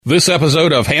This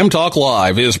episode of Ham Talk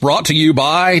Live is brought to you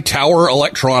by Tower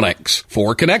Electronics.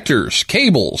 For connectors,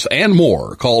 cables, and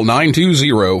more, call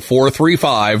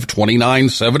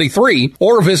 920-435-2973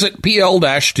 or visit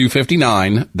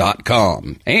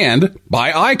pl-259.com. And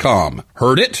by ICOM.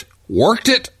 Heard it, worked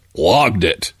it, logged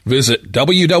it. Visit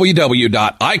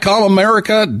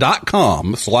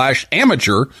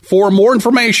www.icomamerica.com/amateur for more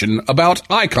information about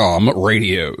ICOM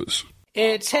radios.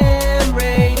 It's Ham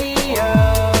Radio.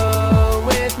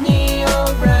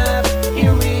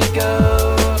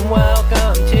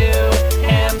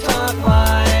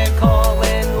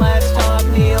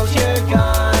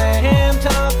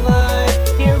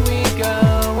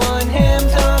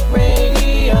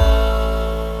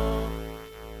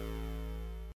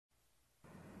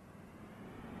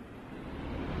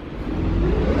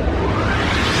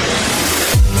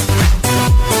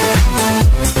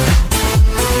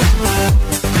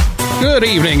 Good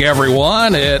evening,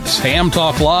 everyone. It's Ham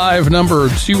Talk Live number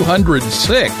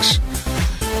 206.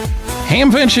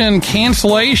 Hamvention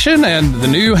cancellation and the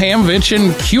new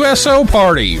Hamvention QSO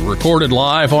party recorded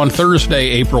live on Thursday,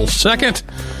 April 2nd,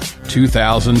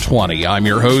 2020. I'm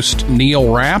your host,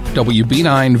 Neil Rapp,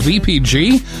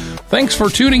 WB9VPG. Thanks for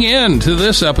tuning in to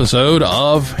this episode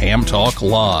of Ham Talk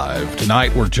Live.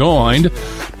 Tonight we're joined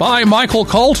by Michael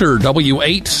Coulter,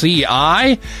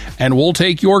 W8CI, and we'll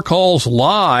take your calls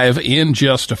live in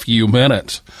just a few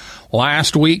minutes.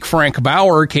 Last week, Frank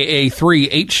Bauer,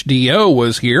 KA3HDO,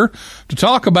 was here to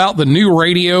talk about the new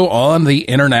radio on the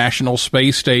International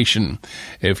Space Station.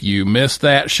 If you missed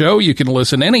that show, you can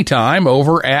listen anytime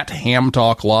over at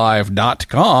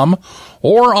hamtalklive.com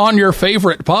or on your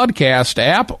favorite podcast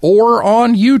app or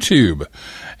on YouTube.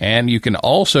 And you can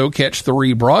also catch the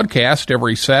rebroadcast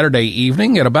every Saturday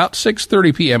evening at about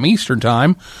 6:30 p.m. Eastern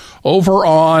Time over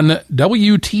on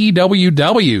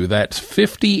WTWW. That's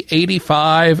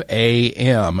 5085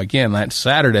 AM. Again, that's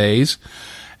Saturdays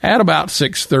at about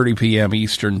 6:30 p.m.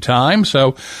 Eastern Time.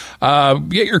 So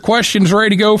get your questions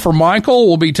ready to go for Michael.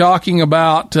 We'll be talking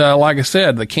about, like I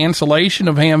said, the cancellation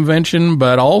of Hamvention,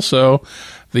 but also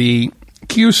the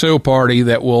QSO party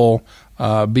that will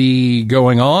be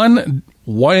going on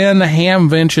when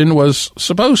Hamvention was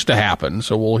supposed to happen.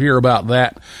 So we'll hear about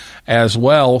that as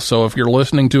well. So if you're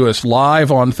listening to us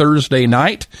live on Thursday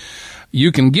night,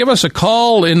 you can give us a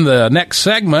call in the next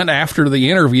segment after the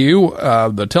interview.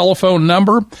 The telephone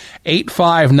number,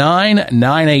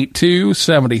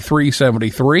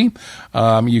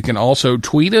 859-982-7373. You can also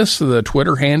tweet us. The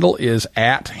Twitter handle is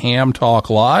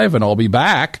 @HamTalkLive, and I'll be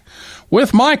back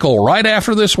with Michael right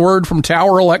after this word from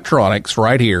Tower Electronics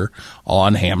right here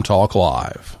on Ham Talk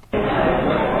Live.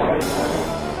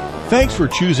 Thanks for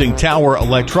choosing Tower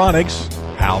Electronics.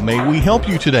 How may we help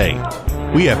you today?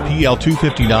 We have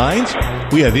PL259s,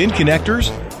 we have in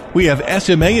connectors, we have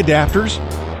SMA adapters,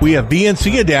 we have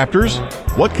BNC adapters.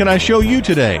 What can I show you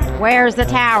today? Where's the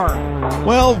tower?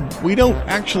 Well, we don't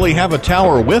actually have a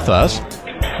tower with us,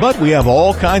 but we have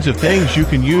all kinds of things you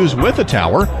can use with a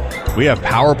tower. We have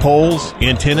power poles,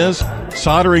 antennas,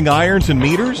 soldering irons, and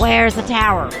meters. Where's the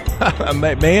tower?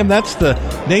 Ma'am, that's the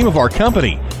name of our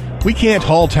company. We can't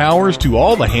haul towers to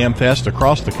all the Hamfests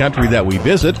across the country that we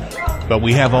visit, but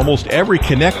we have almost every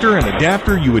connector and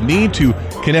adapter you would need to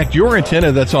connect your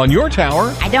antenna that's on your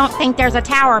tower. I don't think there's a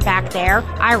tower back there.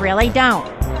 I really don't.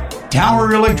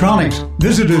 Tower Electronics.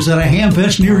 Visit us at a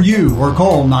Hamfest near you or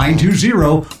call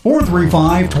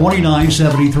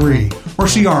 920-435-2973 or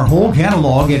see our whole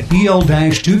catalog at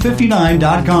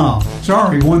pl-259.com.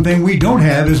 Sorry, one thing we don't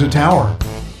have is a tower.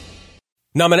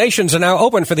 Nominations are now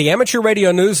open for the Amateur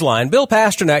Radio Newsline Bill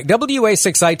Pasternak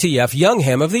WA6ITF Young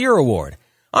Ham of the Year Award.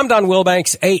 I'm Don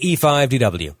Wilbanks,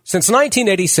 AE5DW. Since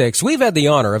 1986, we've had the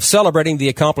honor of celebrating the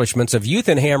accomplishments of youth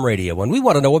in ham radio, and we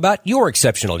want to know about your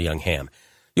exceptional young ham.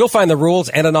 You'll find the rules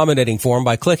and a nominating form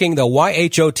by clicking the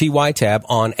YHOTY tab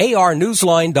on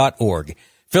arnewsline.org.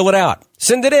 Fill it out,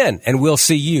 send it in, and we'll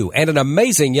see you and an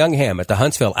amazing young ham at the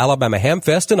Huntsville, Alabama Ham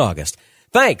Fest in August.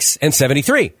 Thanks, and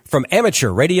 73 from Amateur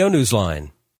Radio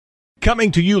Newsline.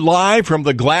 Coming to you live from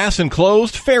the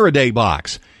glass-enclosed Faraday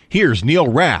box, here's Neil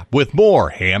Rapp with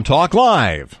more Ham Talk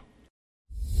Live.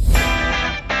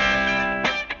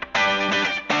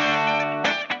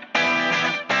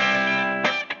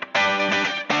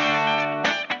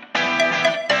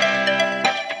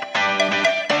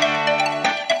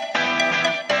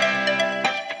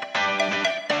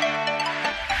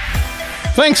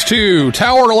 Thanks to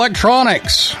Tower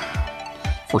Electronics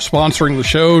for sponsoring the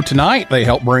show tonight. They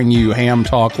help bring you Ham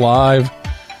Talk Live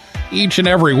each and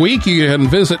every week. You can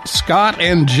visit Scott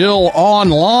and Jill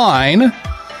online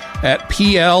at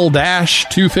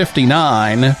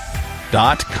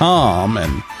pl-259.com.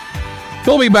 And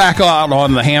He'll be back out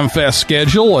on the Hamfest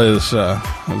schedule as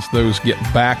those get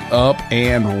back up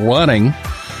and running.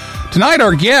 Tonight,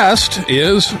 our guest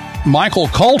is Michael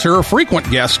Coulter, a frequent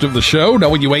guest of the show,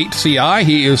 W8CI.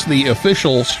 He is the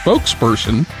official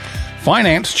spokesperson,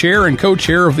 finance chair, and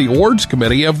co-chair of the awards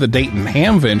committee of the Dayton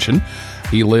Hamvention.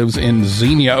 He lives in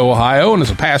Xenia, Ohio, and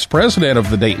is a past president of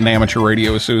the Dayton Amateur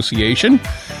Radio Association,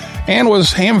 and was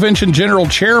Hamvention general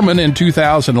chairman in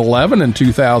 2011 and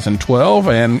 2012,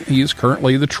 and he is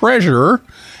currently the treasurer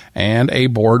and a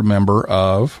board member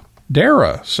of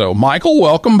DARA. So, Michael,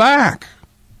 welcome back.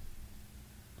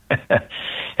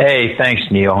 Hey, thanks,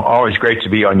 Neil. Always great to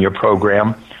be on your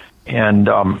program, and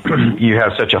you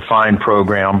have such a fine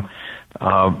program,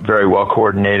 very well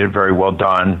coordinated, very well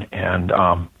done, and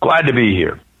glad to be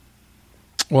here.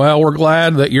 Well, we're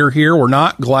glad that you're here. We're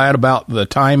not glad about the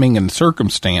timing and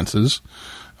circumstances.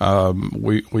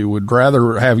 We would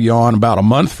rather have you on about a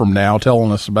month from now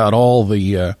telling us about all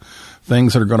the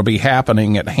things that are going to be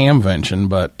happening at Hamvention,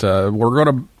 but we're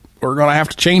going to have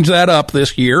to change that up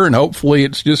this year, and hopefully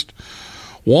it's just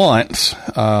once.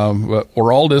 But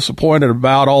we're all disappointed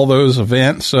about all those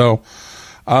events, so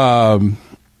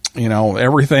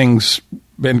everything's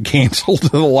been canceled to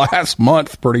the last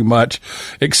month pretty much,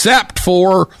 except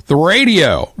for the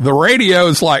radio. The radio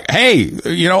is like, hey,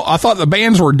 I thought the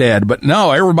bands were dead, but no,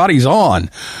 everybody's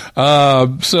on.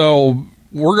 So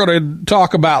we're going to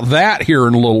talk about that here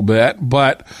in a little bit,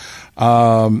 but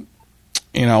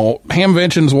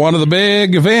Hamvention's one of the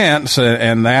big events,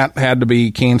 and that had to be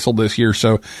canceled this year.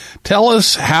 So tell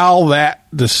us how that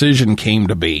decision came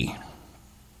to be.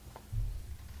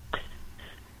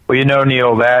 Well,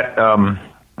 Neil, that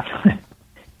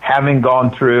having gone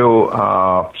through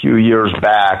a few years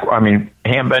back,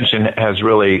 Hamvention has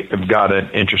really got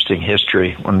an interesting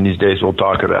history. One of these days we'll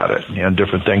talk about it,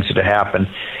 different things that have happened,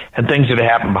 and things that have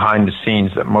happened behind the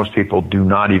scenes that most people do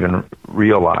not even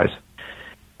realize.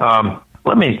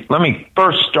 Let me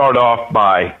first start off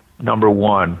by, number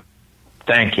one,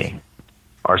 thanking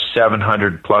our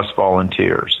 700 plus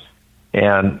volunteers.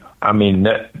 And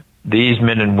these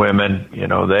men and women,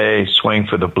 they swing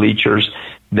for the bleachers.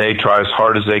 They try as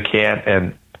hard as they can,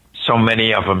 and so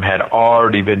many of them had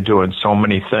already been doing so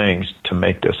many things to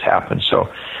make this happen.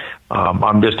 So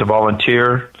I'm just a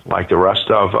volunteer like the rest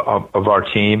of our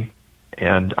team,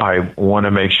 and I want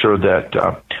to make sure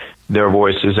that their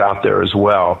voice is out there as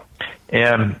well.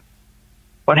 And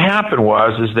what happened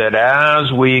is that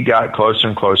as we got closer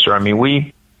and closer,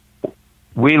 we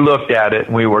looked at it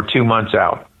and we were 2 months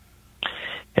out.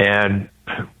 And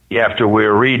after we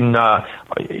were reading,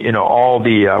 all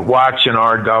the watching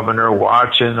our governor,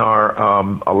 watching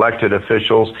our elected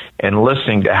officials, and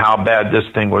listening to how bad this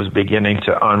thing was beginning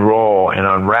to unroll and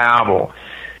unravel,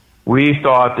 we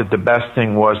thought that the best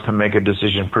thing was to make a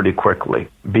decision pretty quickly,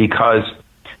 because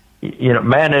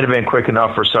man, it'd have been quick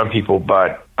enough for some people,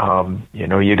 but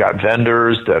you got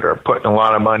vendors that are putting a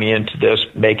lot of money into this,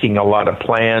 making a lot of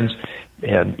plans,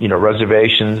 and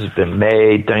reservations have been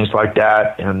made, things like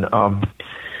that, and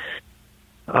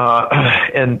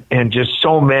just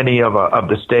so many of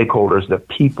the stakeholders, the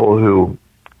people who,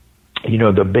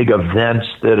 the big events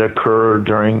that occurred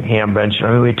during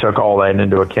Hamvention. We took all that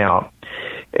into account,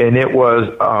 and it was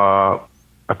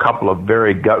a couple of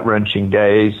very gut-wrenching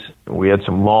days. We had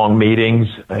some long meetings,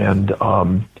 and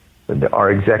our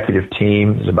executive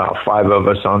team, there's about 5 of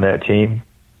us on that team,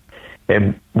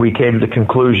 and we came to the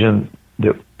conclusion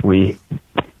that we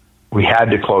had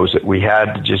to close it. We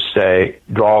had to just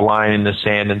draw a line in the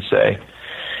sand and say,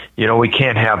 we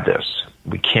can't have this.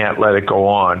 We can't let it go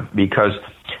on, because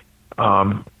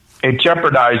it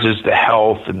jeopardizes the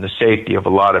health and the safety of a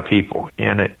lot of people.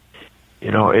 And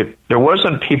there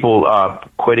wasn't people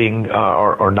quitting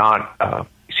or not. Our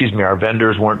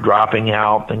vendors weren't dropping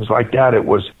out, things like that. It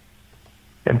was,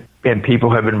 and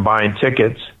people have been buying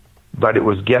tickets, but we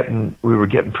were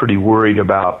getting pretty worried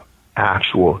about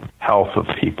actual health of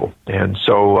people. And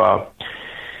so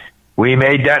we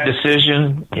made that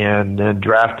decision and then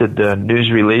drafted the news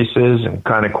releases and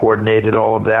kind of coordinated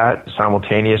all of that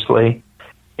simultaneously.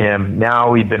 And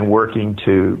now we've been working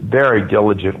very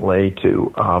diligently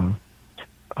to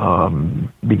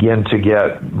begin to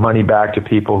get money back to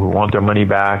people who want their money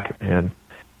back. And,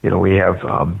 we have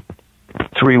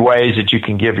 3 ways that you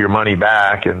can give your money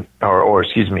back, three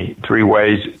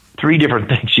different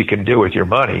things you can do with your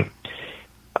money.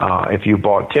 If you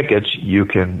bought tickets, you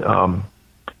can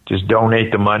just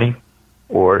donate the money,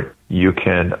 or you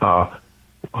can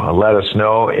let us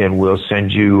know and we'll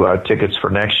send you tickets for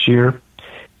next year,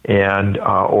 and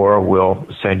or we'll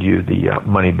send you the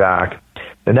money back.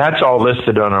 And that's all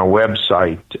listed on our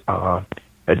website.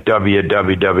 at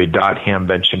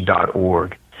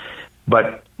www.hamvention.org.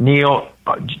 But Neil,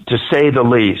 to say the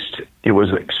least, it was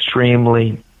an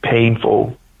extremely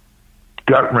painful,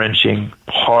 gut-wrenching,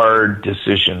 hard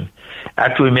decision.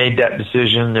 After we made that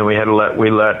decision, then we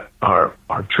let our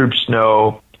troops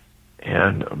know,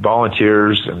 and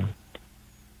volunteers,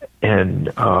 and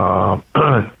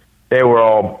they were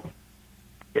all,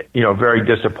 very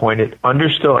disappointed.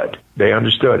 They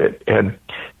understood it, and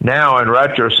now in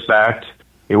retrospect,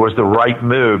 it was the right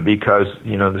move because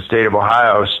the state of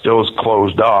Ohio still is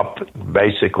closed up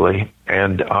basically,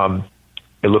 and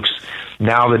it looks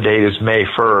now the date is May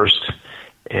 1st,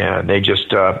 and they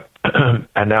just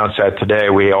announced that today.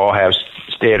 We all have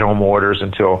stay-at-home orders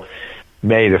until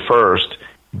May the 1st,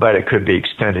 but it could be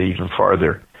extended even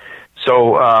farther.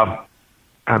 So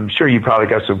I'm sure you probably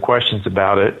got some questions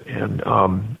about it, and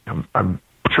I'm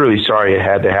truly sorry it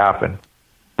had to happen.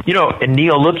 And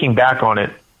Neil, looking back on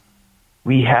it,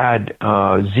 we had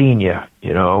Xenia,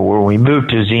 where we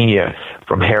moved to Xenia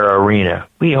from Hara Arena.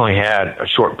 We only had a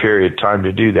short period of time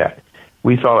to do that.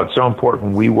 We thought it's so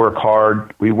important. We worked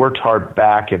hard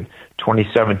back in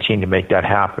 2017 to make that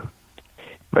happen.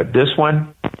 But this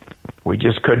one, we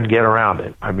just couldn't get around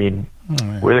it. I mean,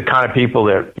 we're the kind of people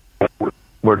that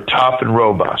we're tough and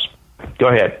robust. Go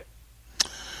ahead.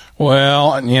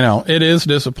 Well, it is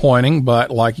disappointing, but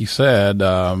like you said,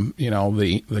 the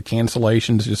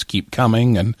cancellations just keep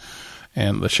coming, and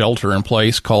the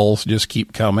shelter-in-place calls just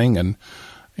keep coming. And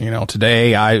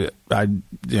today I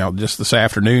just this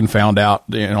afternoon found out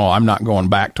I'm not going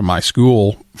back to my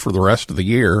school for the rest of the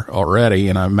year already,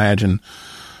 and I imagine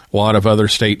a lot of other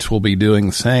states will be doing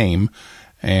the same.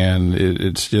 And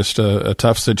it's just a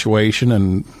tough situation,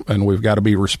 and we've got to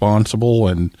be responsible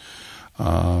and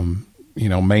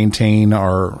maintain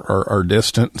our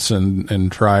distance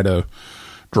and try to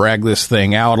drag this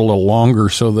thing out a little longer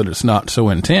so that it's not so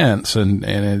intense, and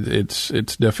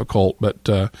it's difficult.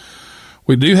 But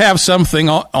we do have something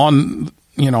on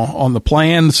the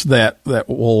plans that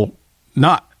will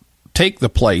not take the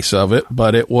place of it,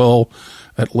 but it will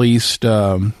at least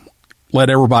let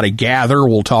everybody gather.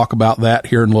 We'll talk about that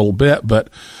here in a little bit. But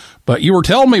you were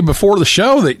telling me before the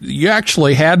show that you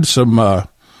actually had some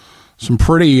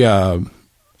pretty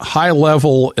high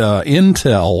level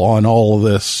intel on all of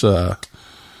this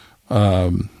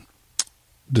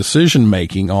decision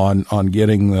making on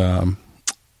getting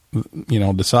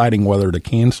deciding whether to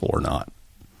cancel or not.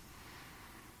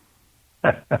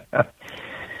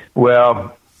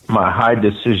 Well, my high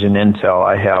decision intel,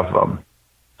 I have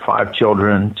 5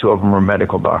 children. 2 of them are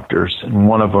medical doctors, and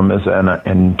one of them is an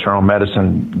internal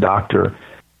medicine doctor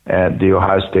at The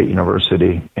Ohio State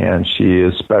University, and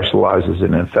she specializes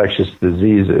in infectious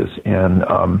diseases. And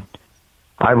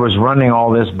I was running all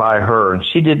this by her, and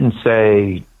she didn't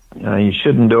say, you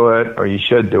shouldn't do it or you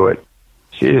should do it.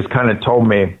 She just kind of told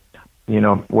me,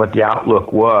 what the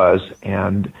outlook was.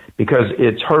 And because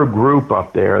it's her group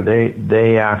up there,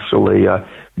 they actually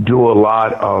do a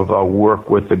lot of work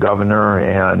with the governor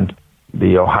and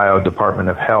the Ohio Department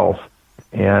of Health.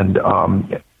 And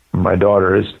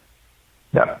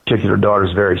that particular daughter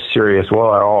is very serious. Well,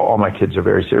 all my kids are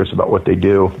very serious about what they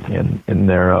do in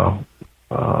their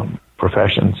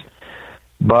professions.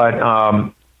 But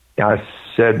I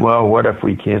said, well, what if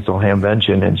we cancel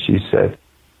Hamvention? And she said,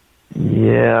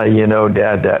 yeah,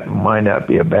 Dad, that might not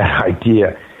be a bad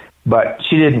idea. But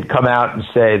she didn't come out and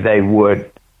say they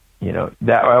would,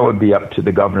 that would be up to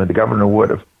the governor. The governor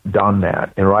would have done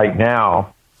that. And right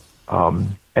now,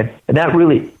 and that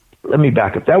really, let me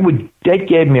back up. That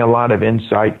gave me a lot of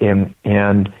insight and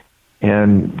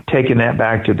taking that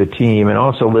back to the team, and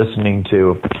also listening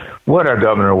to what our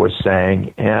governor was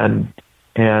saying and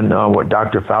what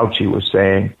Dr. Fauci was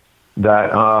saying,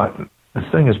 that this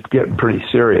thing is getting pretty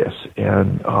serious.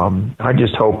 And I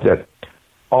just hope that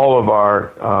all of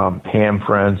our ham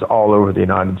friends all over the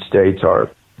United States are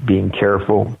being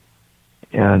careful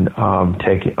and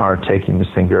taking this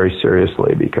thing very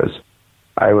seriously, because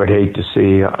I would hate to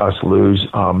see us lose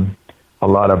a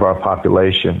lot of our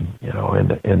population,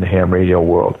 in the ham radio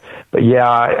world. But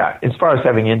yeah, as far as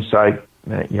having insight,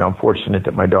 I'm fortunate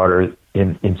that my daughter,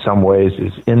 in some ways,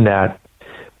 is in that.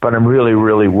 But I'm really,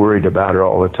 really worried about her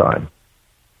all the time.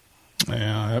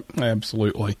 Yeah,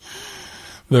 absolutely.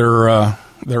 They're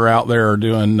out there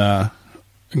doing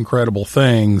incredible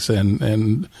things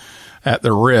and at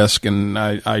their risk. And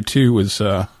I too was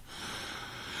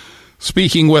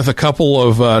speaking with a couple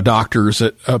of doctors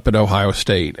up at Ohio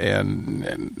State,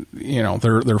 and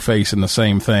they're facing the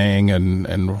same thing,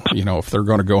 and if they're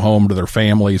going to go home to their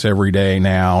families every day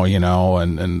now,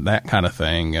 and that kind of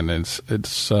thing, and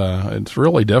it's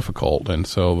really difficult. And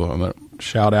so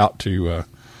shout out to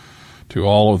to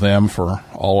all of them for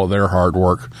all of their hard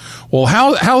work. Well,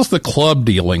 how's the club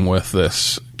dealing with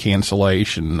this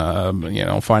cancellation?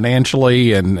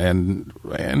 Financially and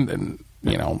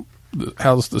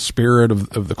how's the spirit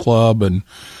of the club, and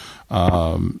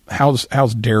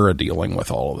how's Dara dealing with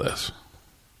all of this?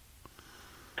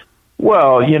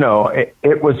 Well,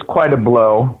 it was quite a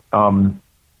blow,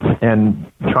 and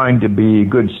trying to be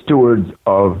good stewards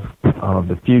of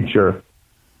the future.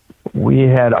 We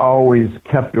had always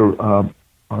kept a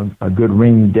good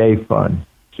rainy day fund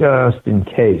just in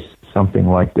case something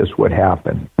like this would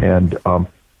happen. And I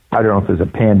don't know if there's a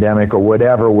pandemic or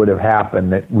whatever would have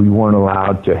happened that we weren't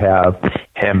allowed to have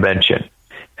Hamvention.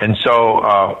 And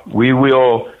so we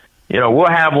will, we'll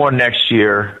have one next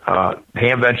year.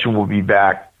 Hamvention will be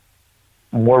back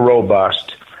more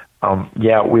robust.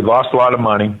 We lost a lot of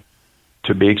money,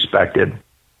 to be expected.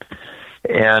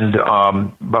 And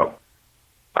but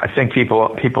I think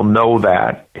people know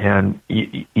that, and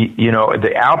the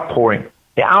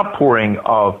outpouring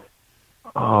of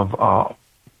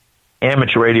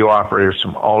amateur radio operators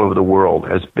from all over the world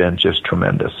has been just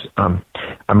tremendous. I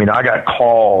got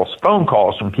phone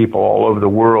calls from people all over the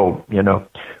world,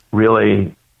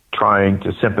 really trying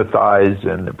to sympathize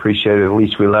and appreciate it. At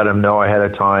least we let them know ahead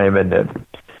of time, and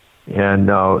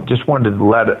just wanted to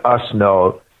let us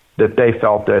know that they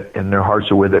felt it and their hearts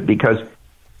are with it, because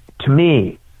to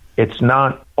me, it's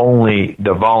not only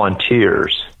the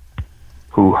volunteers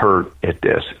who hurt at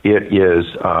this. It is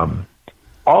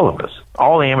all of us,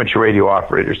 all the amateur radio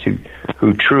operators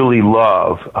who truly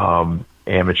love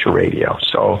amateur radio.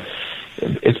 So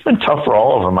it's been tough for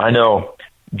all of them. I know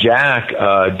Jack,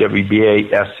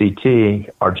 WBA SCT,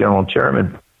 our general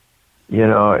chairman,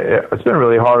 it's been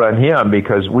really hard on him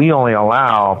because we only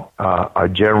allow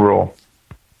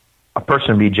a person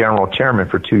to be general chairman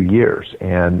for 2 years,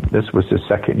 and this was his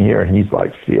second year, and he's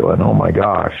like feeling, oh my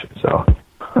gosh. So,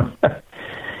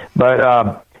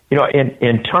 but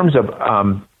in terms of,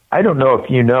 I don't know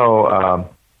if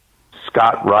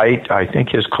Scott Wright. I think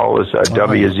his call is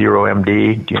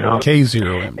W0MD. Do you know?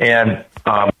 K0MD. And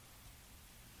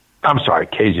I'm sorry,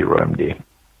 K0MD.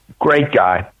 Great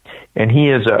guy, and he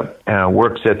is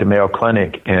works at the Mayo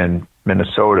Clinic in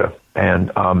Minnesota,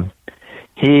 and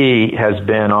he has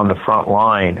been on the front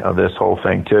line of this whole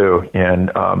thing too.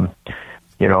 And I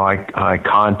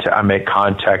make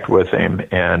contact with him,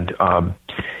 and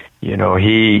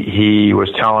he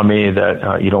was telling me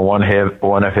that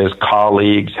one of his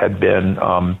colleagues had been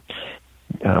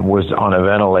was on a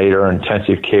ventilator,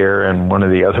 intensive care, in one of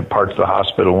the other parts of the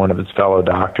hospital, one of its fellow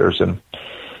doctors, and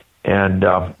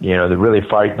they're really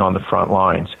fighting on the front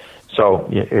lines. So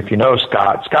if you know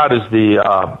Scott is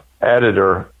the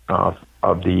editor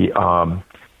of the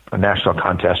National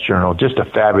Contest Journal, just a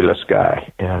fabulous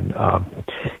guy, and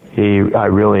I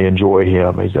really enjoy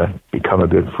him. He's become a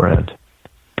good friend.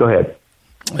 Go ahead.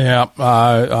 Yeah,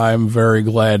 I'm very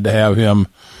glad to have him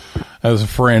as a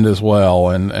friend as well,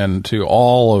 and to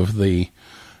all of the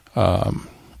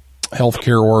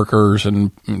healthcare workers,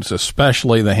 and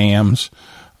especially the hams,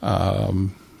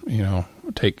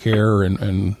 take care,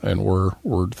 and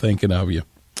we're thinking of you.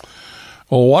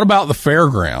 Well, what about the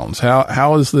fairgrounds?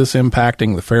 How is this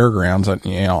impacting the fairgrounds?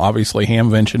 Obviously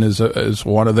Hamvention is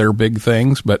one of their big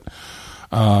things, but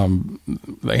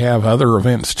they have other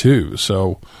events too.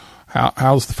 So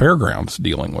how's the fairgrounds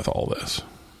dealing with all this?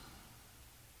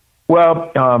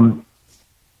 Well,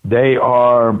 they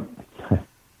are,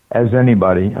 as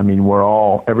anybody.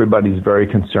 Everybody's very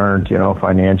concerned,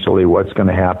 financially, what's going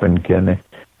to happen.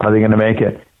 Are they going to make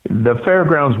it? The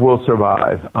fairgrounds will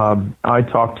survive. I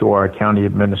talked to our county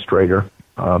administrator.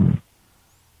 I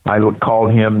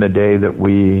called him the day that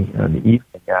in the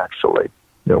evening actually,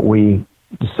 that we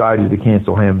decided to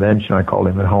cancel Hamvention. I called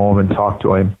him at home and talked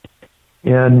to him.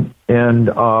 And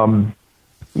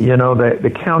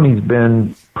the county's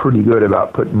been pretty good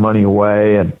about putting money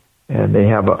away, and they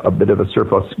have a bit of a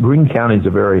surplus. Greene County's a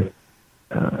very,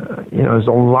 there's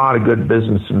a lot of good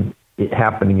business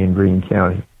happening in Greene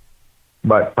County.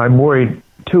 But I'm worried,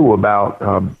 too, about,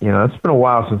 it's been a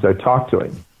while since I talked to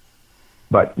him.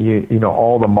 But,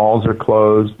 all the malls are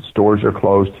closed, stores are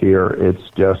closed here. It's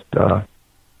just, the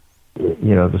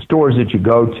stores that you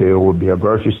go to would be a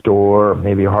grocery store,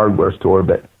 maybe a hardware store.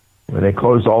 But when they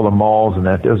close all the malls and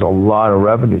that, there's a lot of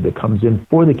revenue that comes in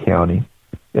for the county.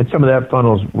 And some of that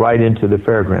funnels right into the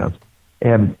fairgrounds.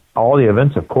 And all the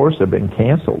events, of course, have been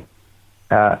canceled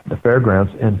at the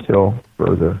fairgrounds until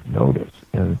further notice.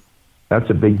 And that's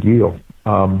a big deal.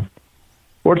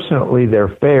 Fortunately, their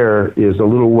fair is a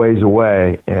little ways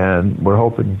away, and we're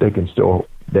hoping they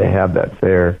have that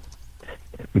fair,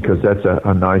 because that's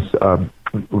a nice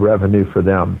revenue for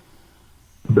them.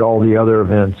 But all the other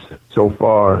events so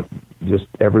far, just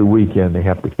every weekend they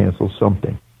have to cancel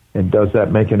something. And does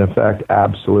that make an effect?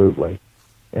 Absolutely.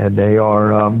 And they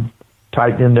are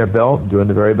tightening their belt and doing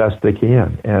the very best they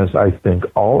can, as I think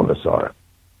all of us are.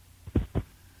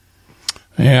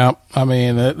 Yeah, I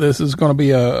mean, this is going to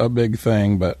be a big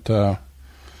thing, but a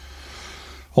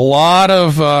lot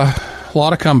of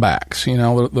comebacks. You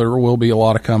know, there will be a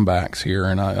lot of comebacks here,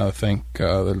 and I think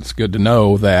that it's good to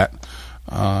know that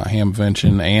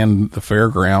Hamvention and the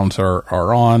fairgrounds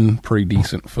are on pretty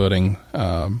decent footing.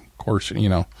 Of course, you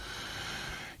know,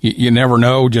 you never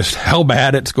know just how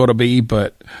bad it's going to be,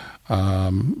 but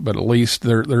at least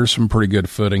there's some pretty good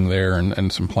footing there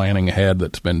and some planning ahead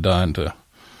that's been done to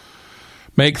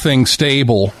make things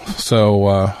stable.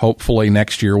 So hopefully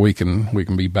next year we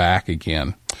can be back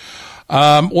again.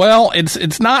 Well,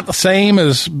 it's not the same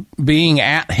as being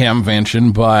at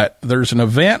Hamvention, but there's an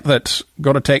event that's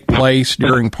going to take place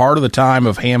during part of the time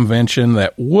of Hamvention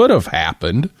that would have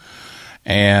happened.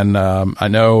 And I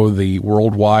know the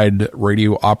Worldwide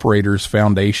Radio Operators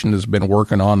Foundation has been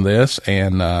working on this,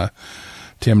 and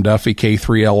Tim Duffy,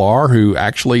 K3LR, who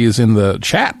actually is in the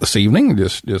chat this evening,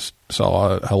 just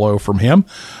saw a hello from him,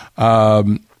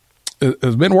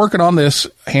 has been working on this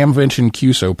Hamvention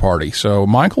QSO party. So,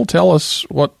 Michael, tell us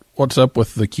what's up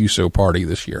with the QSO party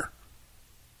this year.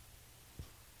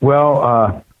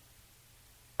 Well,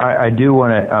 I do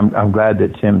want to. I'm glad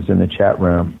that Tim's in the chat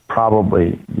room.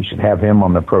 Probably we should have him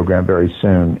on the program very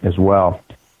soon as well.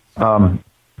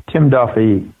 Tim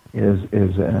Duffy is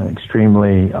an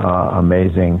extremely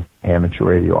amazing amateur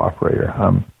radio operator.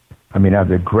 I mean, I have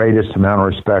the greatest amount of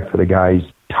respect for the guy.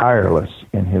 He's tireless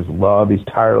in his love. He's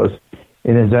tireless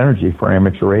in his energy for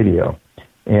amateur radio.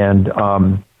 And,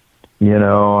 you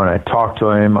know, and I talked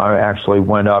to him. I actually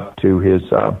went up to his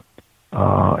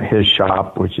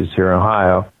shop, which is here in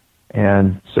Ohio.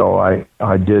 And so I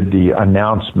did the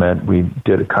announcement. We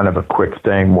did a kind of a quick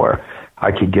thing where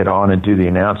I could get on and do the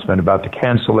announcement about the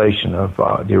cancellation of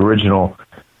the original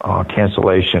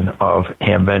cancellation of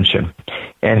Hamvention.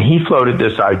 And he floated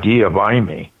this idea by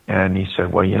me. And he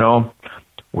said, well, you know,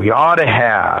 we ought to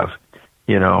have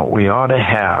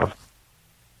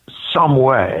some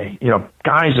way, you know,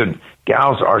 guys and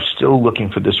gals are still looking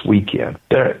for this weekend.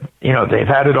 They've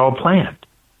had it all planned.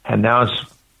 And now it's,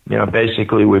 you know,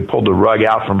 basically we pulled the rug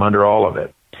out from under all of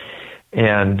it.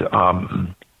 And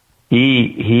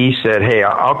he said, hey,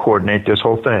 I'll coordinate this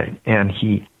whole thing. And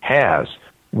he has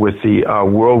with the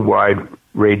Worldwide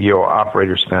Radio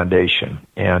Operators Foundation.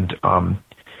 And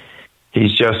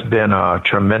he's just been a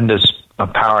tremendous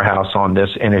powerhouse on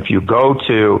this. And if you go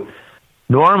to,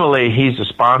 normally he's a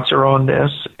sponsor on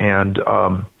this, and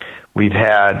we've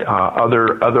had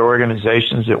other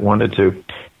organizations that wanted to,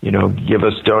 you know, give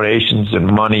us donations and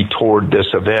money toward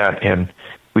this event, and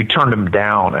we turned them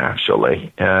down,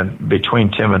 actually, and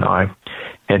between Tim and I.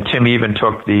 And Tim even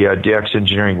took the DX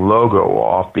Engineering logo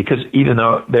off, because even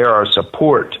though they are a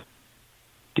support,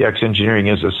 DX Engineering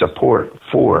is a support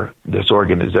for this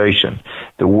organization,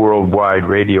 the Worldwide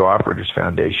Radio Operators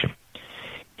Foundation.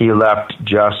 He left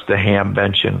just the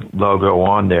Hamvention logo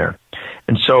on there.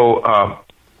 And so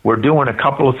we're doing a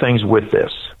couple of things with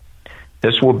this.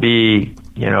 This will be,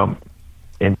 you know,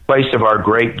 in place of our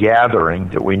great gathering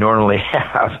that we normally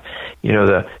have, you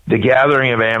know, the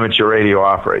gathering of amateur radio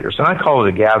operators. And I call it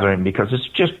a gathering because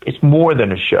it's more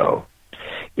than a show.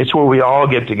 It's where we all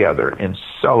get together and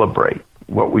celebrate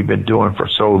what we've been doing for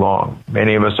so long.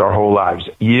 Many of us our whole lives.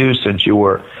 You, since you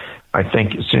were, I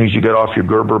think, as soon as you got off your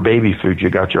Gerber baby food, you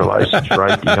got your license,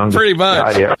 right? The youngest pretty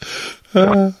much.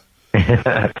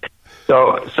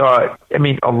 So, I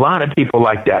mean, a lot of people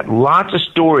like that. Lots of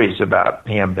stories about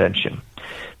Hamvention.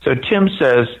 So Tim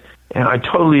says, and I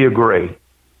totally agree,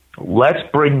 let's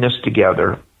bring this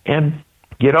together and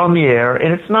get on the air.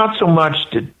 And it's not so much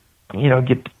to, you know,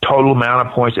 get the total amount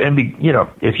of points. And, you know,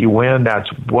 if you win, that's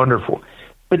wonderful.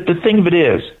 But the thing of it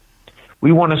is,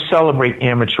 we want to celebrate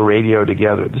amateur radio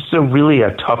together. This is really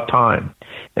a tough time.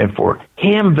 And for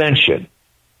Hamvention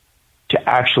to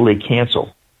actually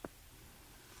cancel,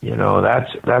 you know,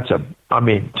 I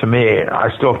mean, to me,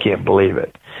 I still can't believe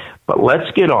it. But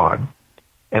let's get on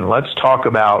and let's talk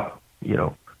about, you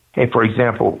know, hey, for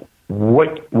example,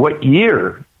 what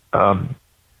year,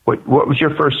 what was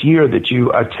your first year that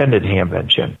you attended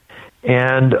Hamvention?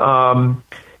 And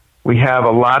we have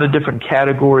a lot of different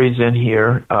categories in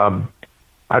here.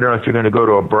 I don't know if you're going to go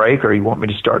to a break or you want me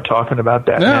to start talking about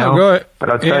that now. No, go ahead. But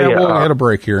I'll tell you, we'll hit a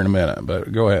break here in a minute,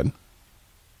 but go ahead.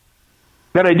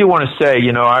 But I do want to say,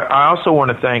 you know, I also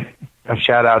want to thank a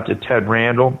shout out to Ted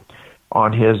Randall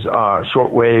on his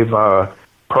shortwave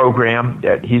program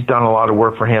that he's done a lot of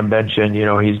work for Hamvention. You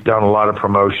know, he's done a lot of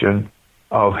promotion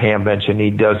of Hamvention. He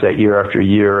does that year after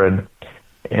year, and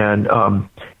I'm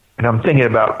thinking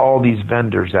about all these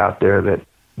vendors out there that,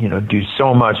 you know, do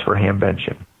so much for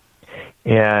Hamvention.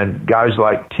 And guys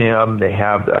like Tim, they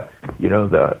have the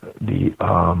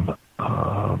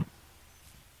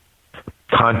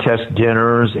contest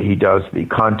dinners. He does the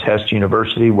contest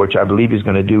university, which I believe he's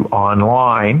going to do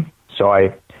online. So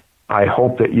I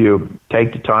hope that you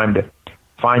take the time to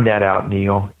find that out,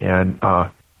 Neil, and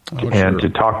to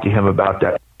talk to him about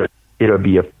that. It'll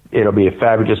be a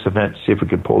fabulous event to see if we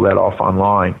can pull that off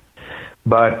online.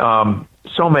 But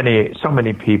so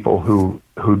many people who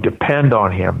depend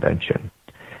on Hamvention,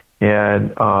 and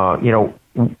you know,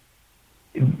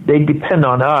 they depend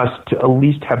on us to at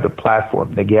least have the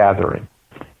platform, the gathering.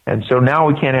 And so now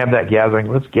we can't have that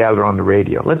gathering. Let's gather on the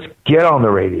radio. Let's get on the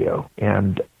radio.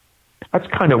 And that's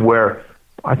kind of where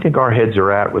I think our heads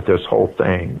are at with this whole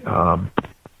thing,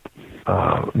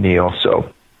 Neil.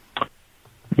 So,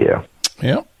 yeah.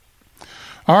 Yeah.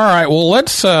 All right. Well,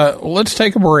 let's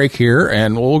take a break here,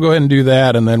 and we'll go ahead and do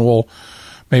that, and then we'll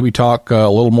maybe talk a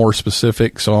little more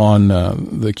specifics on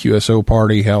the QSO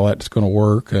party, how that's going to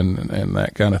work, and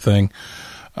that kind of thing.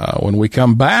 When we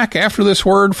come back after this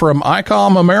word from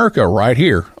ICOM America right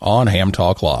here on Ham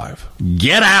Talk Live.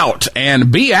 Get out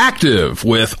and be active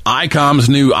with ICOM's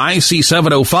new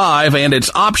IC705 and its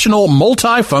optional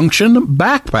multifunction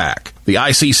backpack. The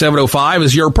IC705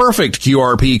 is your perfect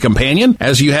QRP companion,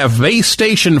 as you have base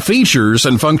station features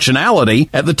and functionality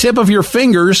at the tip of your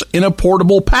fingers in a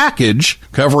portable package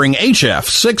covering HF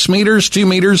 6 meters, 2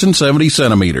 meters, and 70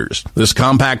 centimeters. This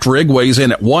compact rig weighs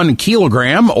in at 1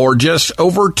 kilogram or just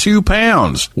over 2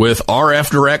 pounds, with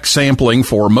RF direct sampling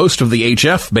for most of the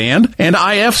HF band and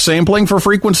IF sampling for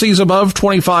frequencies above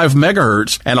 25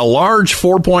 megahertz, and a large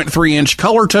 4.3-inch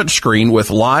color touchscreen with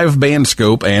live band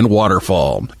scope and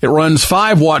waterfall. It runs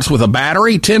 5 watts with a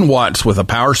battery, 10 watts with a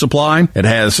power supply. It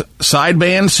has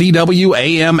sideband, CW,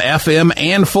 AM, FM,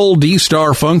 and full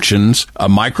D-Star functions, a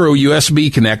micro USB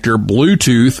connector,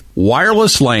 Bluetooth,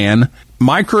 wireless LAN,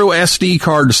 micro SD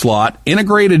card slot,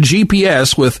 integrated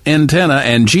GPS with antenna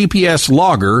and GPS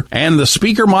logger, and the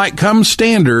speaker mic comes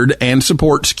standard and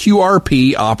supports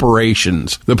QRP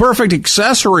operations. The perfect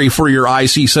accessory for your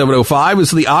IC705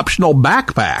 is the optional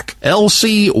backpack,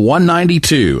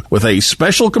 LC192, with a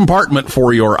special compartment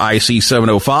for your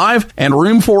IC705 and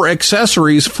room for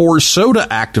accessories for soda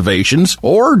activations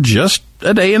or just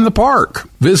a day in the park.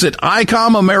 Visit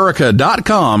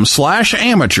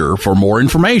ICOMAmerica.com/amateur for more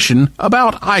information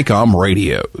about ICOM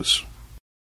radios.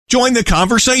 Join the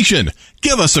conversation.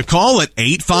 Give us a call at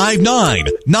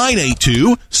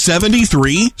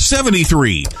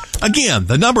 859-982-7373. Again,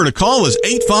 the number to call is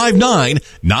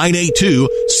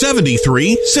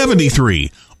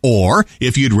 859-982-7373. Or,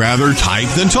 if you'd rather type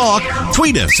than talk,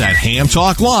 tweet us at Ham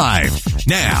Talk Live.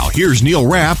 Now, here's Neil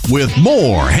Rapp with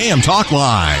more Ham Talk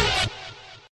Live.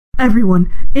 Everyone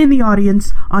in the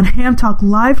audience on Ham Talk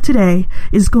Live today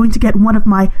is going to get one of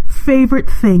my favorite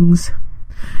things.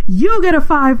 You get a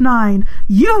 5-9.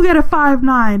 You get a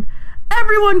 5-9.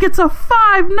 Everyone gets a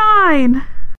 5-9.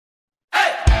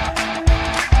 Hey!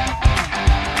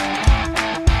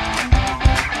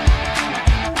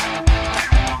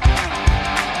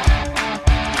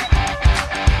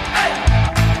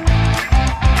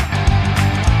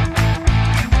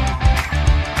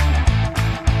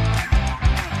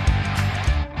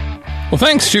 Well,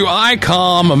 thanks to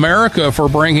ICOM America for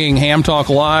bringing Ham Talk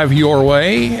Live your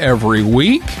way every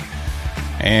week.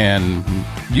 And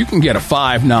you can get a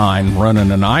 5-9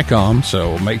 running an ICOM,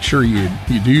 so make sure you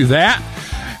do that.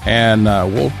 And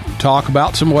we'll talk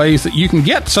about some ways that you can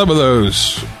get some of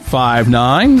those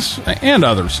 5-9s and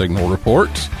other signal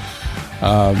reports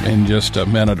in just a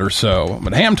minute or so.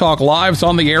 But Ham Talk Live's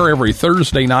on the air every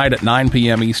Thursday night at 9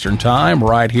 p.m. Eastern Time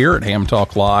right here at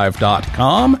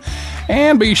hamtalklive.com.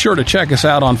 And be sure to check us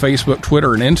out on Facebook,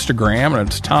 Twitter, and Instagram. And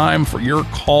it's time for your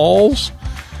calls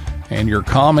and your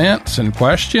comments and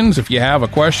questions. If you have a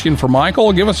question for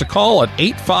Michael, give us a call at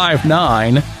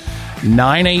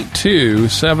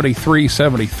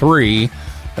 859-982-7373.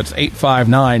 That's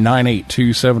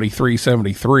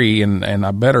 859-982-7373. And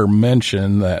I better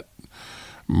mention that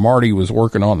Marty was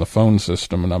working on the phone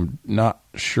system, and I'm not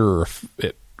sure if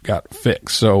it got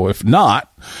fixed. So if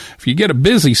not, if you get a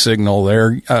busy signal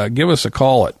there, give us a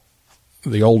call at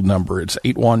the old number. It's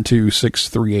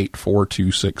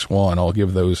 812-638-4261. I'll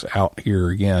give those out here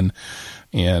again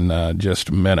in just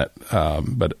a minute.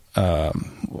 But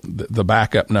the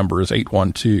backup number is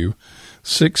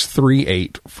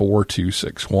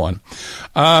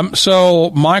 812-638-4261. So,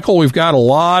 Michael, we've got a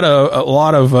lot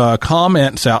of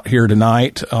comments out here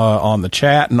tonight on the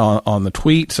chat and on the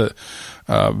tweets.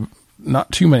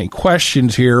 Not too many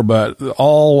questions here, but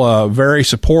all very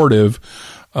supportive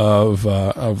of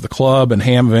the club and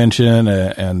Hamvention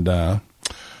and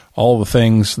all the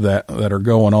things that are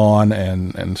going on,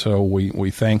 and so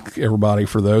we thank everybody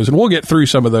for those, and we'll get through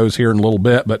some of those here in a little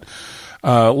bit, but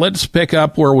let's pick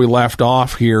up where we left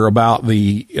off here about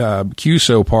the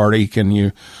QSO party. Can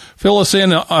you fill us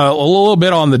in a little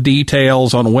bit on the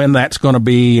details on when that's going to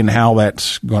be and how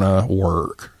that's going to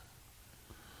work?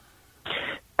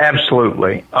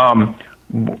 Absolutely.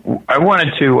 I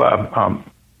wanted to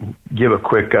give a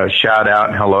quick shout out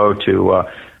and hello to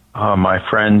my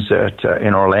friends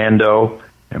in Orlando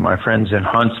and my friends in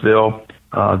Huntsville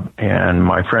and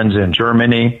my friends in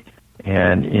Germany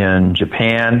and in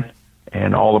Japan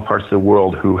and all the parts of the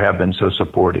world who have been so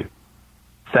supportive.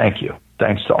 Thank you.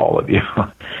 Thanks to all of you.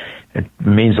 It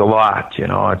means a lot.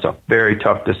 It's a very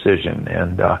tough decision.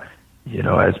 And,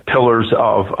 as pillars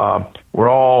of, we're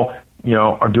all,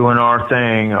 are doing our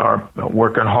thing, are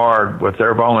working hard with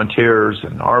their volunteers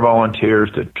and our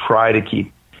volunteers to try to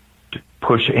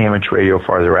push amateur radio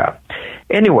farther out.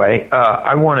 Anyway,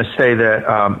 I want to say that,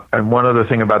 and one other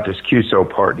thing about this QSO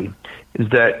party is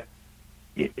that,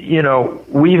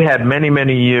 we've had many,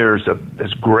 many years of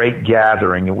this great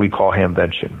gathering that we call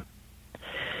Hamvention.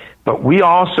 But we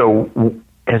also,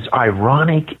 as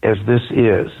ironic as this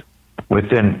is,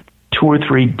 within 2 or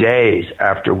 3 days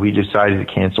after we decided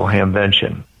to cancel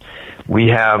Hamvention, we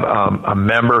have a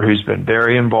member who's been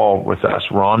very involved with us,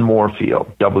 Ron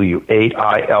Moorfield,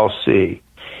 W8ILC.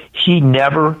 He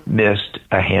never missed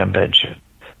a Hamvention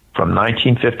from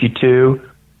 1952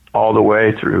 all the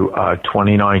way through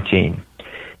 2019.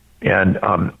 And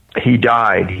he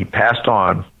died. He passed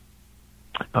on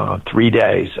 3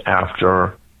 days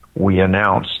after we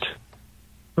announced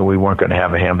that we weren't going to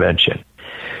have a Hamvention.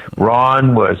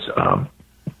 Ron was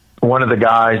one of the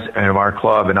guys in our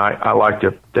club, and I like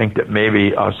to think that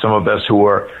maybe some of us who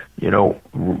are,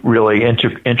 really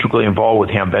intricately involved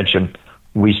with Hamvention,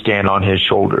 we stand on his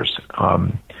shoulders,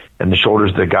 and the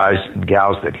shoulders of the guys and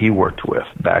gals that he worked with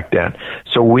back then.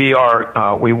 So we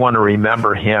want to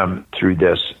remember him through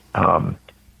this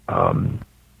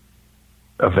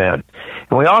event.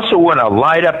 And we also want to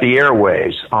light up the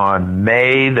airwaves on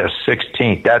May the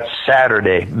 16th. That's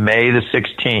Saturday, May the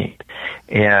 16th.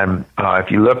 And if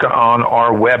you look on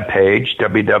our webpage,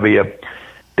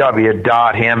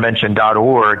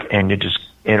 www.hamvention.org, and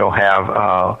it'll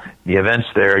have the events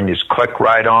there, and you just click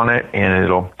right on it, and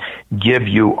it'll give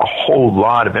you a whole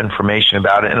lot of information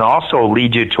about it, and also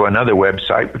lead you to another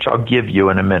website, which I'll give you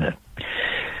in a minute.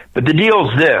 But the deal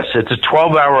is this. It's a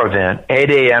 12-hour event, 8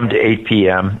 a.m. to 8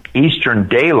 p.m. Eastern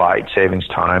Daylight Savings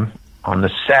Time on the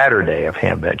Saturday of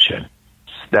Hamvention.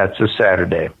 That's a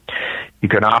Saturday. You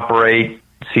can operate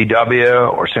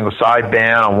CW or single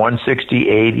sideband on 160,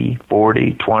 80,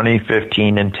 40, 20,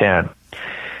 15, and 10.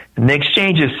 And the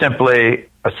exchange is simply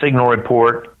a signal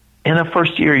report in the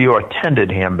first year you attended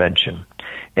Hamvention.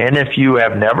 And if you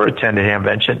have never attended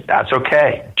Hamvention, that's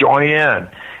okay. Join in.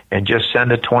 And just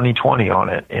send a 2020 on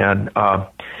it. And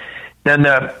then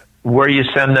where you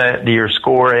send your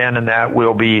score in, and that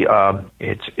will be,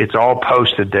 it's all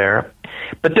posted there.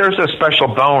 But there's a special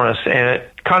bonus, and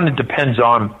it kind of depends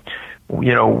on,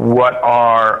 what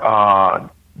our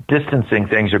distancing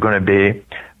things are going to be.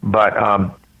 But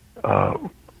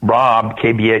Rob,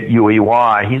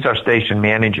 KB8UEY, he's our station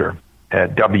manager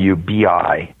at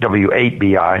W8BI.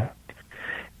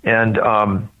 And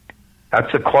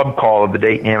that's a club call of the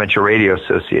Dayton Amateur Radio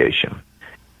Association.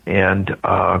 And,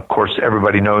 of course,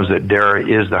 everybody knows that Dara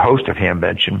is the host of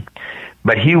Hamvention.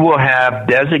 But he will have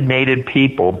designated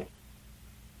people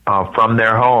from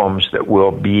their homes that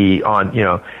will be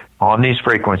on these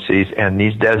frequencies, and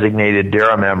these designated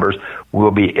Dara members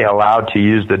will be allowed to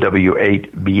use the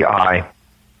W8BI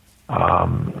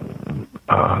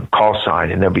call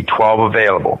sign, and there'll be 12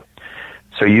 available.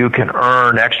 So you can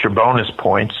earn extra bonus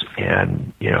points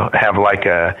and, have like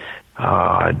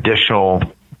additional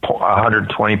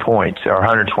 120 points or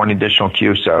 120 additional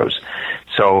QSOs.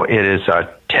 So it is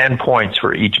 10 points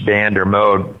for each band or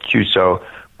mode QSO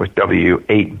with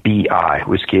W8BI,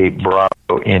 Whiskey 8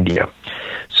 Bravo India.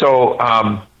 So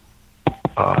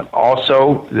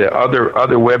also the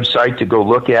other website to go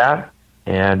look at,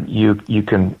 and you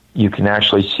can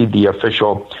actually see the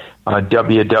official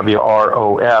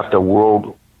WWROF, the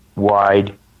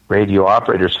Worldwide Radio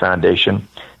Operators Foundation,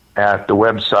 at the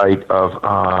website of,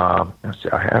 let's see,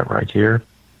 I have it right here.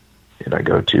 Did I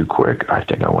go too quick? I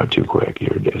think I went too quick.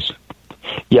 Here it is.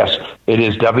 Yes, it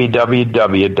is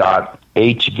www.hvqp.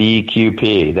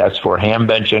 That's for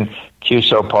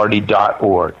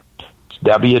hamventionqsoparty.org. It's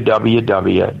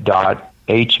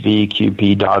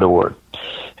www.hvqp.org.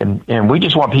 And we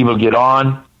just want people to get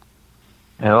on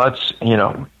and let's,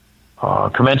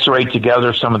 commensurate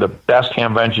together some of the best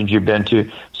hamventions you've been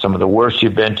to, some of the worst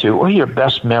you've been to, or your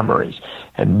best memories.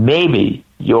 And maybe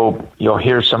you'll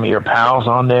hear some of your pals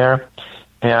on there.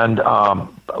 And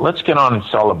let's get on and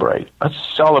celebrate. Let's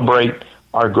celebrate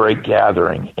our great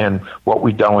gathering and what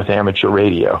we've done with amateur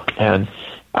radio. And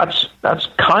that's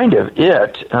kind of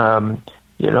it.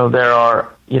 There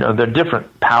are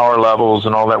different power levels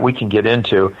and all that we can get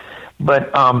into.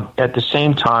 But at the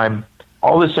same time,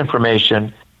 all this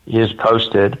information is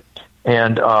posted.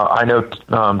 And I know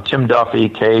Tim Duffy,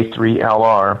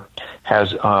 K3LR,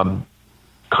 has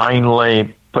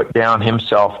kindly put down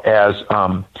himself as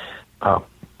for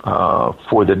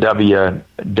the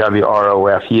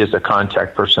WWROF. He is a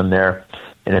contact person there.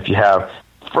 And if you have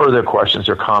further questions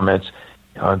or comments,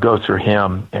 go through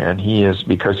him. And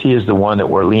because he is the one that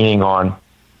we're leaning on,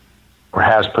 or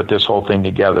has put this whole thing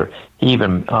together. He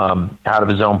even, out of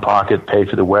his own pocket, paid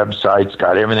for the websites,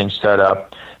 got everything set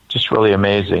up. Just really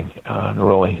amazing.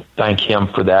 Really thank him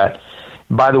for that.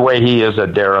 By the way, he is a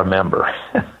DARA member.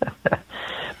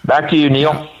 Back to you,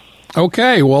 Neil.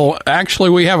 Okay, well, actually,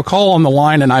 we have a call on the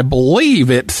line, and I believe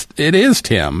it is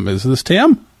Tim. Is this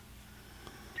Tim?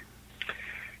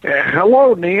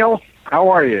 Hello, Neil. How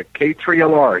are you?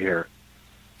 K3LR here.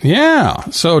 Yeah.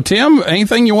 So, Tim,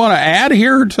 anything you want to add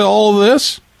here to all of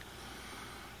this?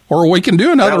 Or we can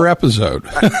do another episode.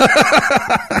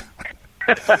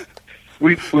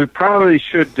 We probably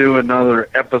should do another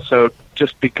episode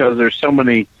just because there's so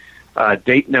many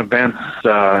Dayton events.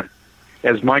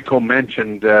 As Michael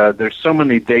mentioned, there's so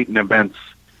many Dayton events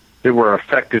that were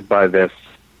affected by this.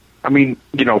 I mean,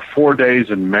 4 days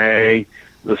in May,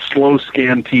 the Slow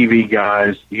Scan TV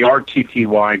guys, the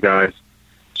RTTY guys.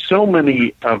 So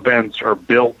many events are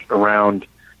built around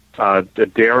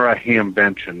the DARA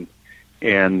Hamvention.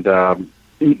 And, I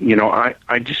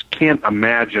just can't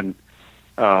imagine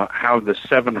how the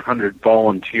 700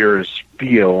 volunteers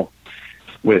feel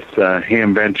with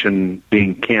Hamvention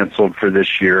being canceled for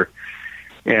this year.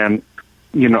 And,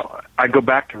 I go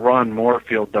back to Ron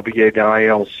Moorfield,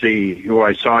 WAILC, who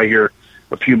I saw here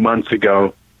a few months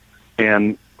ago.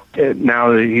 And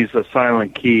now that he's a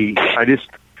silent key, I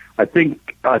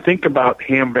think about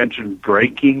Hamvention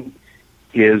breaking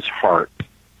his heart.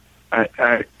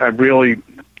 I really,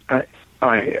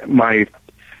 my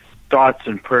thoughts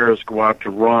and prayers go out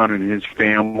to Ron and his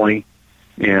family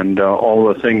and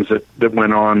all the things that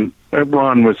went on.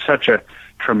 Ron was such a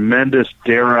tremendous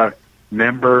DARA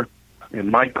member, and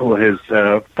Michael has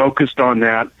focused on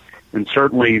that, and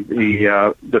certainly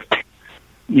the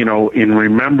in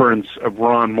remembrance of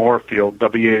Ron Moorfield,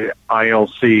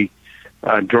 WAILC,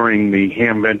 during the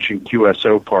Hamvention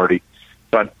QSO party.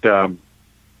 But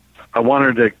I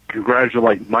wanted to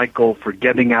congratulate Michael for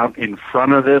getting out in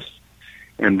front of this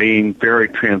and being very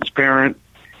transparent,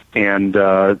 and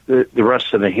the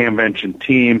rest of the Hamvention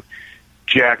team,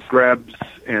 Jack Grebs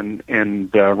and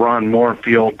Ron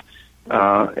Moorfield,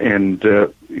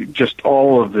 and just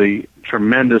all of the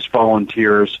tremendous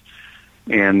volunteers,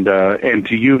 and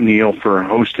to you, Neil, for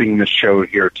hosting the show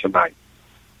here tonight.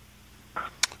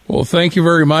 Well, thank you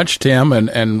very much, Tim,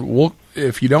 and we'll,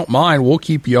 if you don't mind, we'll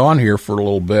keep you on here for a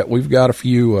little bit. We've got a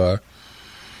few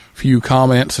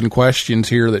comments and questions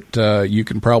here that you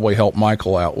can probably help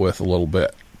Michael out with a little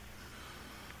bit.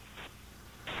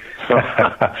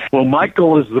 Well,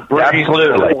 Michael is the brains of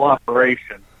the whole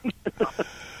operation.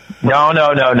 No, I'm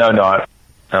not.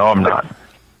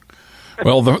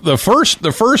 Well, the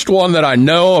first one that I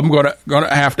know I'm going to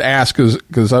have to ask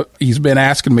because he's been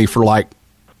asking me for like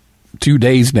 2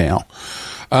 days now.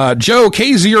 Joe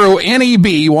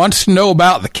K0NEB wants to know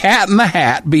about the Cat in the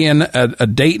Hat being a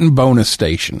Dayton bonus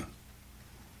station.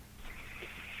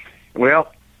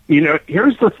 Well,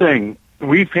 here's the thing.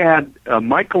 We've had,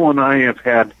 Michael and I have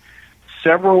had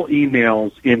several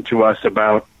emails into us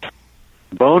about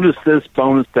bonus this,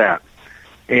 bonus that.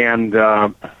 And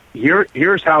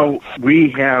here's how we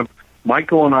have,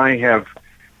 Michael and I have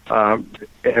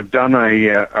done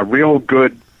a real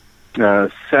good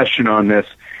session on this.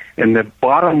 And the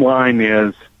bottom line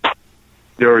is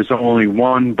there is only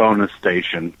one bonus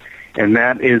station, and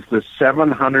that is the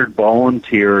 700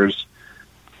 volunteers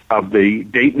of the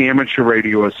Dayton Amateur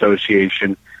Radio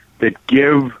Association that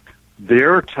give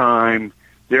their time,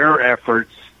 their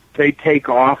efforts. They take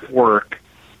off work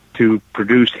to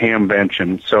produce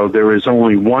Hamvention. So there is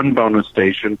only one bonus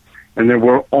station, and there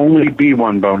will only be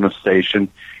one bonus station,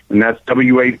 and that's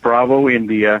W8 Bravo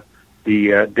India,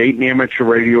 the Dayton Amateur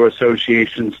Radio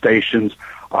Association stations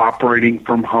operating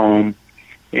from home.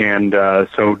 And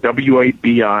so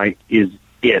W8BI is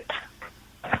it.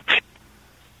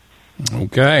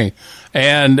 Okay.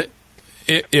 And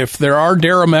if there are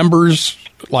DARA members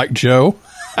like Joe,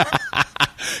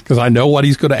 because I know what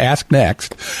he's going to ask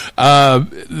next,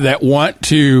 that want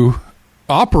to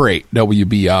operate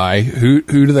WBI, who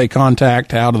do they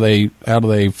contact? How do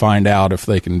they find out if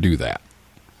they can do that?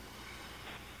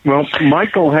 Well,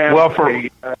 Michael has.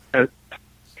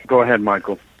 Go ahead,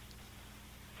 Michael.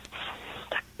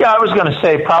 Yeah, I was going to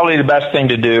say probably the best thing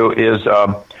to do is,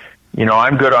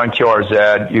 I'm good on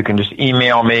QRZ. You can just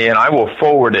email me, and I will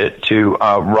forward it to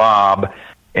Rob,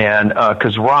 and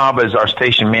because Rob is our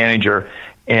station manager,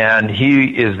 and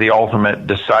he is the ultimate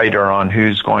decider on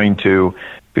who's going to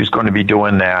be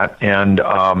doing that. And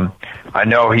I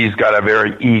know he's got a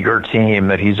very eager team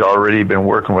that he's already been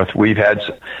working with. We've had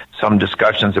some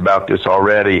discussions about this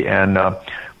already, and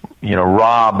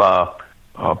Rob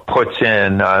puts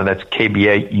in that's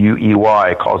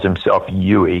KBA-UEY, calls himself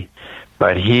Yui,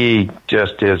 but he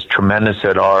just is tremendous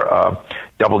at our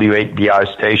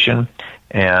W8BI station,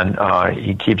 and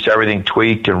he keeps everything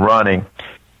tweaked and running.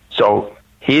 So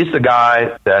he's the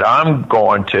guy that I'm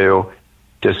going to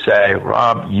say,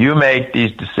 Rob, you make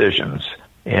these decisions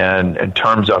in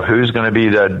terms of who's going to be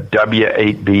the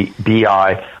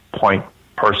W8BI point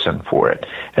person for it.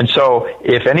 And so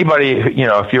if anybody,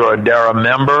 if you're a DARA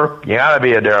member, you got to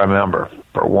be a DARA member,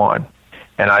 for one.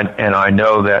 And I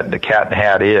know that the Cat and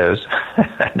Hat is.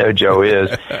 I know Joe is.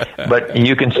 But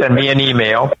you can send me an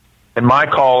email, and my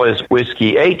call is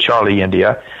Whiskey 8 Charlie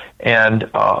India, and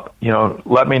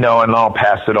let me know, and I'll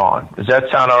pass it on. Does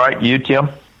that sound all right to you, Tim?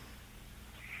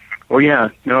 Oh, yeah.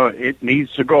 No, it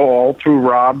needs to go all through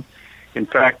Rob. In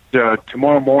fact,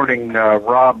 tomorrow morning,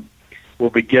 Rob will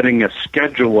be getting a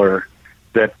scheduler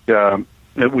that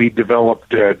we developed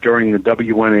during the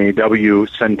WNAW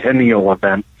Centennial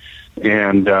event.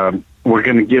 And we're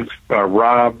going to give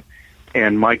Rob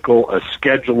and Michael a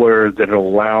scheduler that will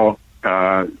allow,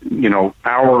 hour-by-hour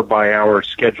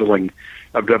scheduling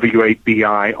of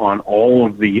W8BI on all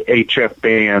of the HF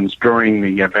bands during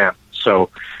the event. So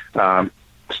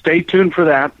stay tuned for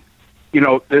that.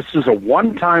 This is a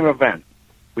one-time event.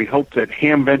 We hope that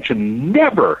Hamvention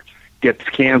never gets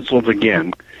canceled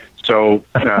again. So,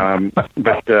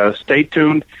 but stay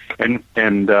tuned, and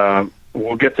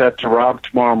we'll get that to Rob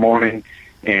tomorrow morning,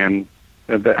 and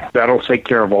that'll take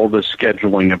care of all the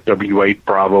scheduling of W8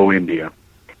 Bravo India.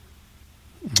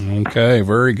 Okay,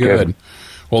 very good.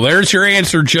 Well, there's your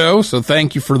answer, Joe. So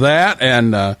thank you for that,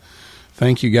 and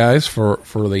thank you guys for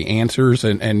the answers.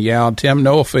 And yeah, Tim,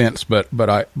 no offense, but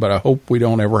I hope we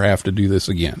don't ever have to do this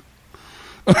again.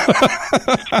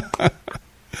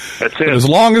 That's it. As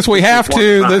long as we have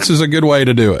to, this is a good way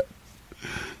to do it.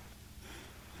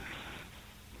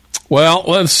 Well,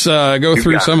 let's go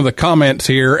through some of the comments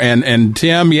here, and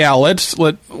Tim, yeah,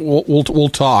 we'll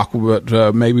talk,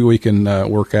 but maybe we can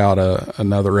work out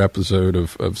another episode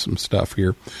of some stuff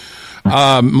here.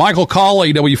 Michael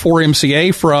Colley,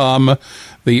 W4MCA from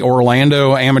the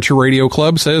Orlando Amateur Radio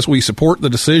Club, says we support the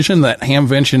decision that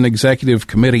Hamvention Executive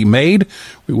Committee made.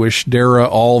 We wish DARA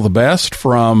all the best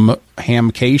from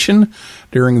Hamcation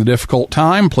during the difficult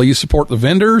time. Please support the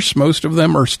vendors. Most of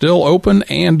them are still open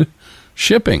and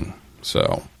shipping.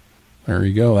 So there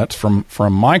you go. That's from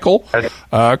Michael.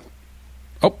 Go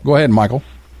ahead, Michael.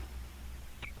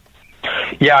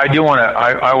 Yeah, I do want to.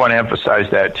 I want to emphasize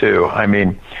that too. I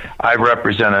mean, I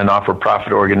represent a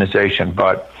not-for-profit organization,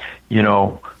 but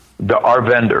our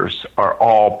vendors are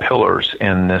all pillars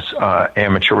in this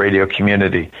amateur radio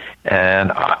community,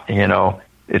 and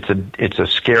it's a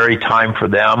scary time for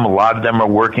them. A lot of them are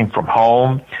working from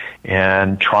home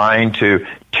and trying to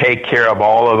take care of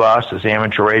all of us as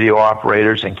amateur radio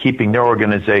operators and keeping their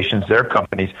organizations, their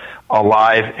companies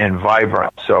alive and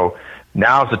vibrant. So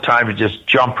now's the time to just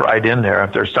jump right in there.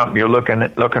 If there's something you're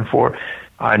looking for,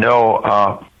 I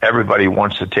know everybody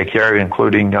wants to take care of you,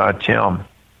 including Tim.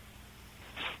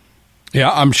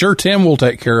 Yeah, I'm sure Tim will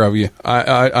take care of you.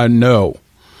 I know.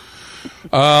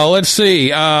 Let's see.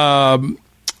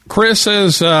 Chris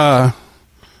says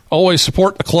always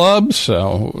support the club,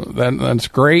 so that's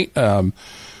great.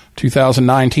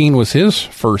 2019 was his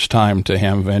first time to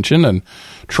Hamvention, and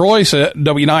Troy said,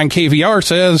 W9KVR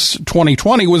says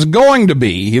 2020 was going to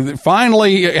be. He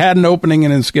finally had an opening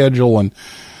in his schedule, and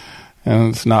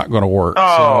it's not going to work.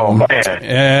 Oh, so, man.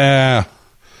 Yeah.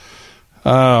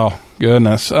 Oh,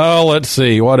 goodness. Oh, let's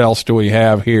see. What else do we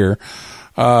have here?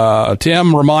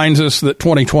 Tim reminds us that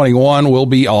 2021 will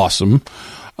be awesome.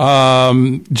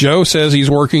 Joe says he's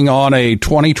working on a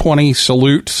 2020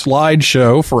 salute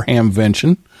slideshow for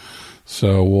Hamvention.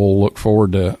 So we'll look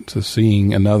forward to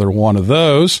seeing another one of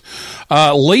those.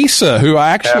 Lisa, who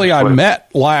I met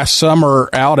last summer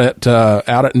out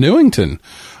at Newington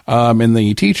in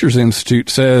the Teachers Institute,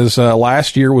 says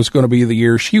last year was going to be the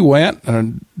year she went.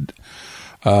 And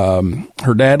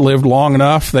her dad lived long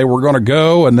enough; they were going to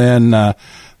go, and then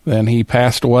he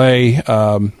passed away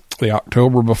the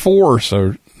October before,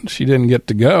 so she didn't get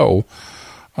to go.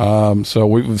 So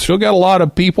we've still got a lot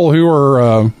of people who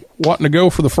are wanting to go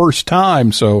for the first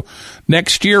time. So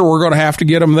next year we're going to have to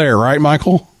get them there, right,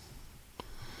 Michael?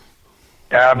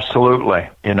 Absolutely.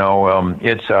 I'll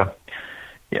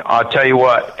tell you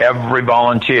what, every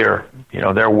volunteer,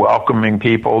 they're welcoming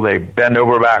people. They bend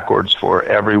over backwards for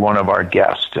every one of our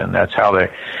guests. And that's how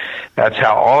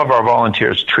all of our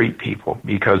volunteers treat people,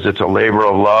 because it's a labor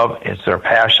of love. It's their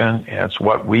passion. And it's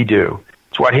what we do.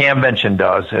 It's what Hamvention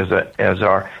does as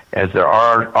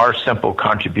our simple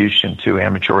contribution to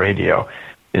amateur radio,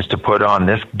 is to put on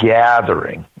this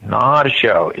gathering, not a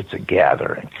show. It's a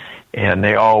gathering, and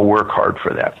they all work hard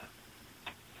for that.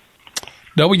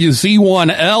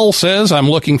 WZ1L says, I'm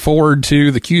looking forward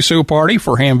to the QSO party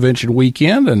for Hamvention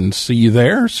weekend and see you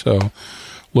there. So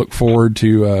look forward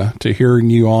to hearing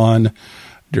you on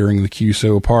during the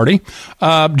QSO party.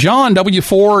 John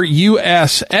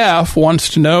W4USF wants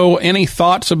to know any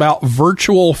thoughts about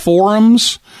virtual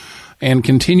forums and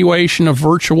continuation of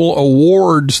virtual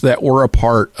awards that were a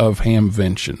part of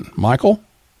Hamvention. Michael?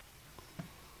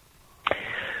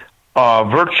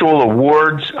 Virtual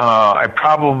awards,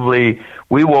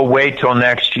 we will wait till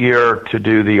next year to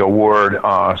do the award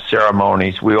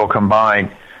ceremonies. We will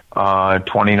combine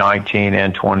 2019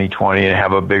 and 2020 and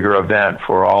have a bigger event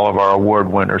for all of our award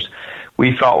winners.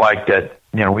 We felt like that,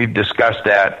 we've discussed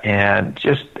that, and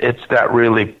just it's that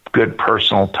really good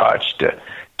personal touch to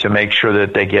make sure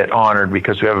that they get honored,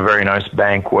 because we have a very nice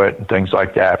banquet and things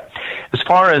like that. As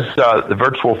far as the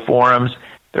virtual forums,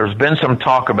 there's been some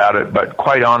talk about it, but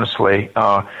quite honestly,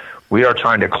 we are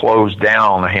trying to close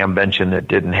down a Hamvention that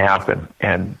didn't happen.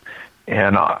 And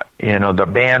the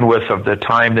bandwidth of the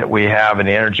time that we have and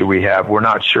the energy we have, we're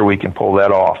not sure we can pull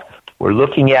that off. We're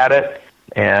looking at it,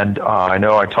 and I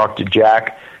know I talked to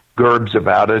Jack Gerbs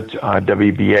about it,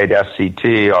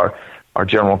 WB8SCT, our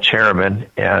general chairman,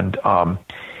 and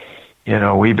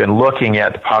we've been looking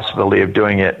at the possibility of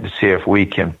doing it to see if we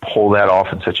can pull that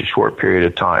off in such a short period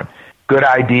of time. Good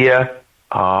idea,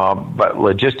 but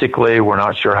logistically, we're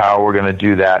not sure how we're going to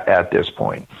do that at this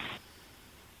point.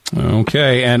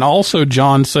 Okay, and also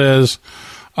John says,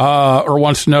 or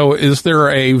wants to know, is there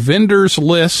a vendors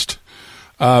list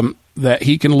that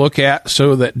he can look at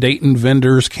so that Dayton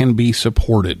vendors can be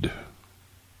supported?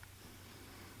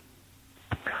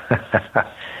 Yeah,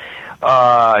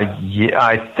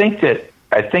 I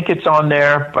think it's on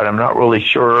there, but I'm not really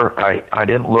sure. I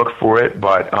didn't look for it,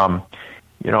 but I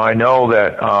know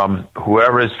that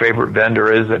whoever his favorite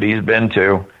vendor is that he's been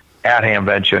to at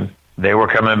Hamvention, they were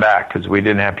coming back because we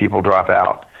didn't have people drop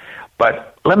out.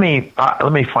 But let me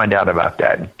find out about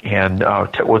that, and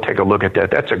we'll take a look at that.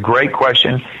 That's a great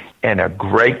question and a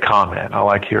great comment. I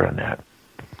like hearing that.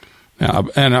 Now,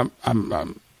 and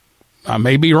I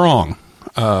may be wrong,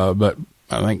 but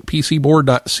I think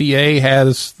PCboard.ca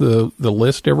has the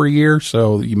list every year,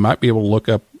 so you might be able to look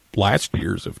up last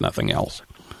year's if nothing else.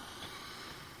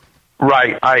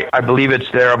 Right. I believe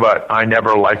it's there, but I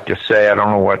never like to say. I don't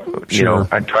know what, Sure.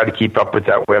 I try to keep up with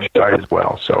that website as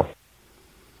well. So.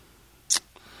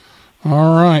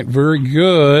 All right. Very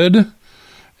good.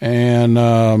 And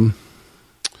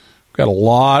got a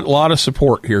lot of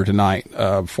support here tonight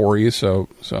for you. So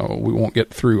we won't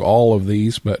get through all of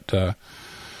these, but a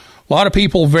lot of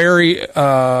people very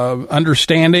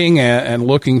understanding and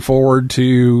looking forward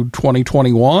to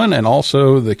 2021 and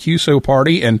also the QSO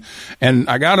party. And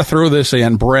I got to throw this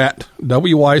in. Brett,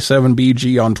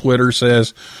 WY7BG on Twitter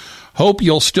says, hope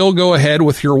you'll still go ahead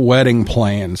with your wedding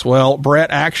plans. Well,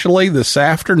 Brett, actually this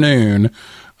afternoon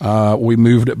we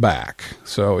moved it back.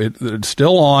 So it's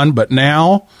still on, but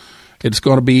now it's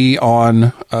going to be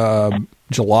on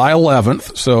July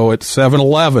 11th. So it's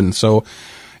 7/11. So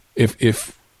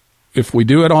if we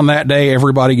do it on that day,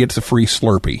 everybody gets a free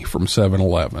Slurpee from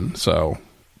 7-Eleven. So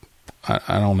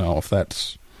I don't know if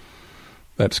that's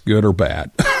good or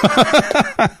bad.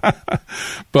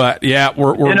 But yeah,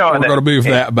 we're going to move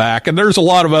that back. And there's a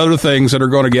lot of other things that are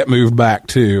going to get moved back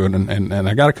too. And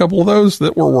I got a couple of those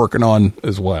that we're working on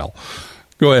as well.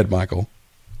 Go ahead, Michael.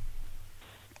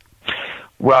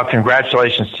 Well,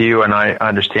 congratulations to you, and I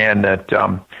understand that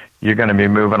you're going to be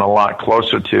moving a lot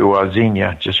closer to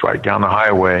Xenia, just right down the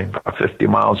highway, about 50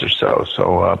 miles or so.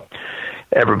 So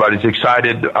everybody's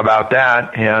excited about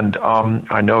that, and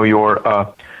I know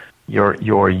your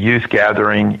youth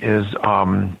gathering is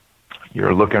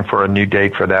you're looking for a new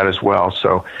date for that as well.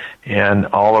 So, and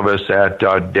all of us at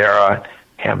DARA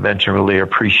Hamvention really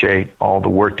appreciate all the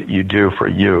work that you do for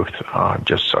youth,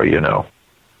 just so you know.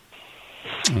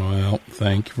 Well,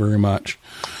 thank you very much.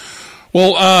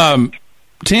 Well,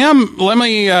 Tim, let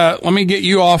me get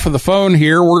you off of the phone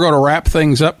here. We're going to wrap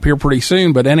things up here pretty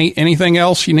soon. But anything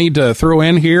else you need to throw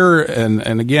in here?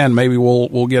 And again, maybe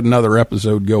we'll get another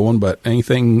episode going. But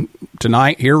anything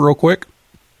tonight here, real quick?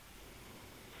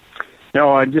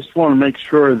 No, I just want to make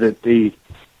sure that the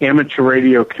amateur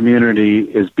radio community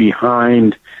is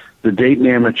behind the Dayton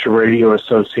Amateur Radio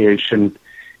Association,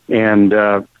 and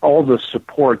all the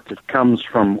support that comes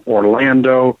from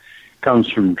Orlando, comes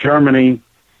from Germany,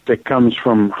 that comes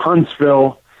from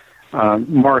Huntsville.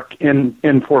 Mark,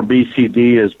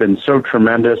 N4BCD has been so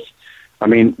tremendous. I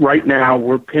mean, right now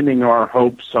we're pinning our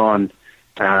hopes on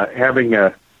having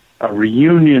a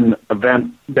reunion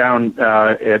event down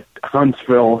at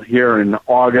Huntsville here in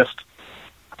August.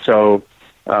 So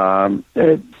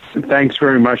thanks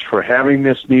very much for having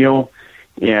this, Neil,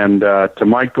 and to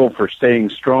Michael for staying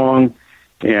strong.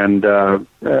 And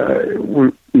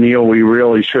Neil, we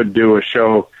really should do a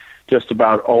show just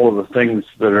about all of the things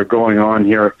that are going on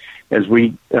here as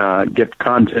we get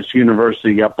Contest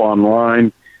University up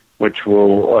online, which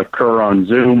will occur on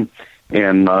Zoom,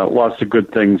 and lots of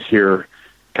good things here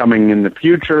coming in the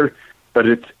future. But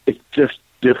it's just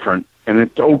different, and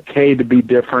it's okay to be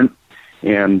different.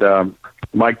 And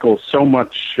Michael, so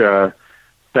much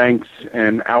thanks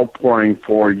and outpouring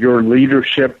for your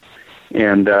leadership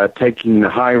and taking the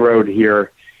high road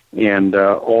here, and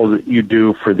all that you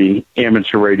do for the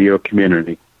amateur radio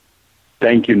community.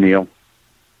 Thank you, Neil.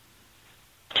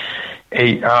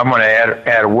 Hey, I'm going to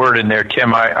add a word in there,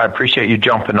 Tim. I appreciate you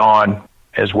jumping on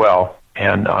as well.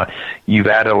 And you've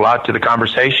added a lot to the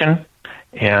conversation,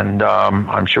 and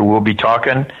I'm sure we'll be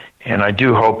talking. And I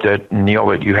do hope that, Neil,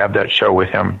 that you have that show with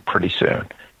him pretty soon.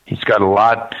 He's got a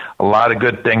lot of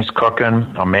good things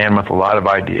cooking, a man with a lot of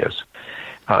ideas.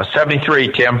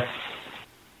 73, Tim.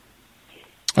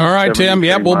 All right, Tim.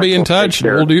 Yeah, we'll be in touch.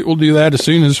 We'll do that as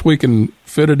soon as we can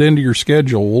fit it into your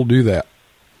schedule. We'll do that.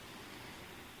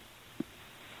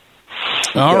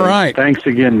 All right. Thanks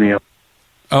again, Neil.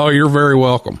 Oh, you're very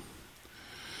welcome.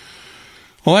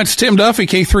 Well, that's Tim Duffy,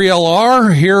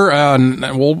 K3LR here, and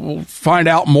we'll find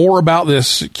out more about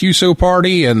this QSO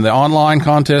party and the online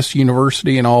Contest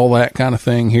University and all that kind of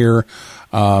thing here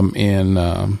in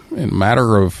a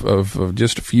matter of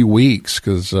just a few weeks,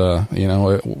 because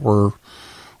we're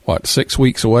 6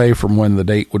 weeks away from when the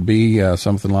date would be,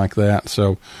 something like that.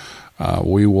 So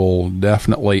we will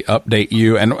definitely update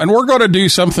you, and we're going to do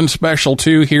something special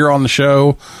too here on the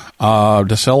show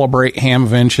to celebrate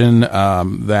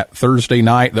Hamvention that Thursday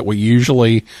night that we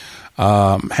usually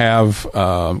have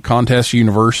Contest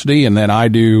University, and then I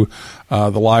do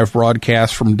the live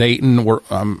broadcast from Dayton.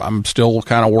 I'm still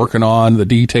kind of working on the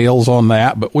details on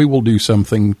that, but we will do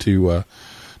something to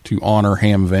honor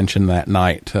Hamvention that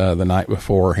night, the night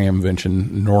before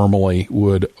Hamvention normally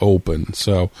would open.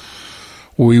 So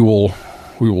we will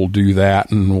do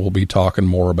that, and we'll be talking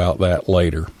more about that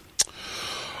later.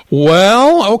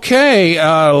 Well, okay.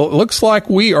 Looks like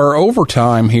we are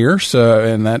overtime here,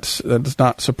 and that's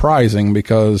not surprising,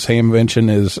 because Hamvention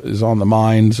is on the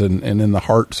minds and in the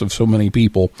hearts of so many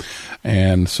people,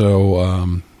 and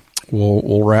so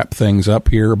we'll wrap things up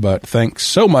here. But thanks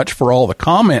so much for all the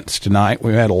comments tonight.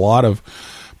 We had a lot of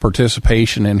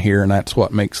participation in here, and that's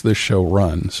what makes this show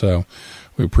run. So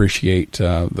we appreciate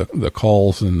the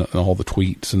calls and all the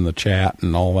tweets and the chat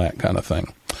and all that kind of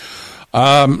thing.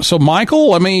 So, Michael,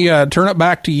 let me turn it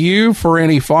back to you for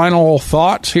any final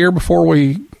thoughts here before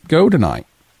we go tonight.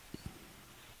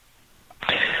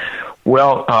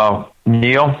 Well,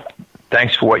 Neil,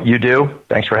 thanks for what you do.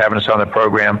 Thanks for having us on the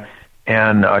program.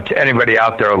 And to anybody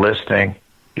out there listening,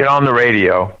 get on the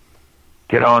radio.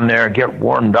 Get on there. Get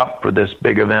warmed up for this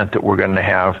big event that we're going to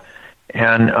have.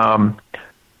 And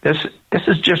this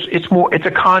is just, it's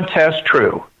a contest,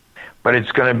 true. But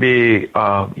it's going to be,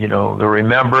 the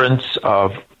remembrance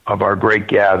of our great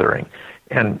gathering,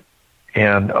 and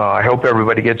I hope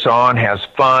everybody gets on, has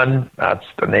fun. That's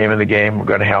the name of the game. We're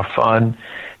going to have fun,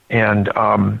 and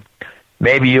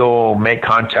maybe you'll make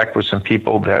contact with some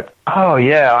people that, oh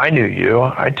yeah, I knew you.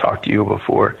 I talked to you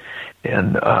before,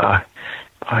 and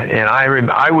And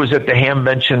I was at the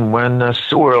Hamvention when the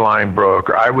sewer line broke,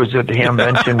 or I was at the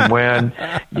Hamvention when,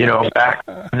 back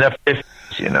in the 50s,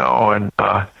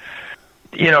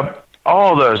 and,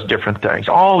 all those different things,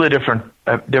 all the different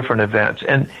events.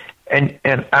 And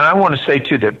I want to say,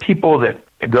 too, that people that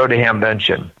go to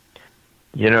Hamvention,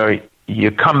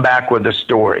 you come back with a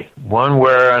story, one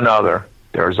way or another.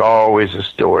 There's always a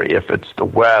story. If it's the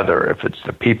weather, if it's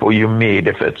the people you meet,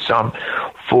 if it's some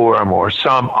forum or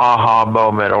some aha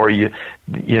moment, or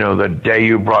the day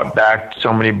you brought back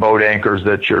so many boat anchors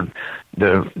that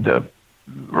the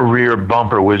rear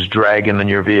bumper was dragging in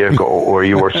your vehicle, or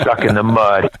you were stuck in the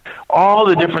mud. All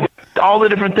the different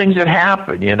things that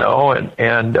happen,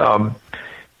 and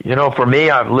for me,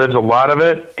 I've lived a lot of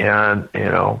it, and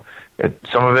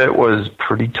some of it was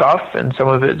pretty tough, and some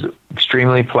of it's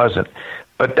extremely pleasant.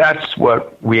 But that's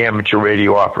what we amateur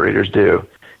radio operators do.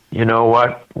 You know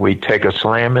what? We take a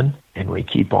slamming and we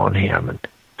keep on hamming.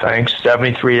 Thanks,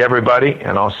 73, everybody,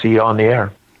 and I'll see you on the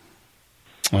air.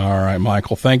 All right,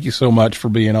 Michael, thank you so much for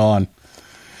being on.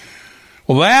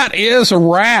 Well, that is a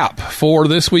wrap for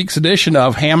this week's edition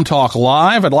of Ham Talk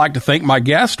Live. I'd like to thank my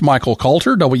guest, Michael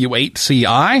Coulter,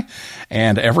 W8CI,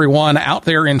 and everyone out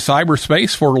there in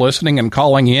cyberspace for listening and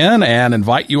calling in, and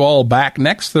invite you all back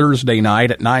next Thursday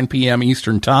night at 9 p.m.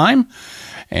 Eastern Time.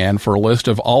 And for a list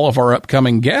of all of our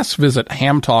upcoming guests, visit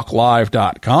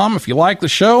hamtalklive.com. If you like the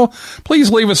show,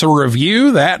 please leave us a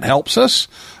review. That helps us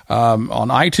on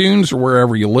iTunes or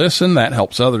wherever you listen. That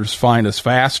helps others find us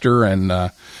faster. And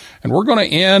we're going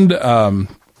to end a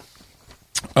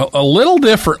little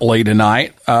differently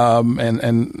tonight,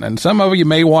 and some of you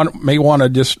may want to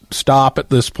just stop at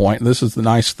this point. This is the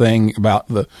nice thing about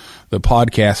the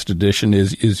podcast edition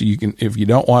is you can, if you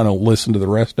don't want to listen to the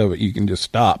rest of it, you can just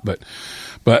stop.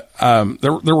 But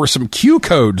there were some Q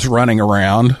codes running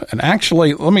around, and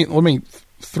actually let me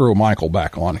throw Michael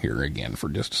back on here again for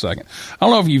just a second. I don't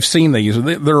know if you've seen these.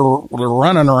 They're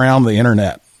running around the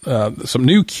internet. Some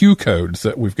new Q codes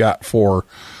that we've got for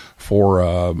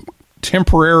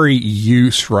temporary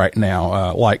use right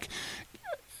now, like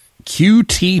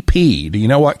QTP. Do you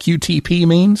know what QTP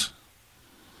means?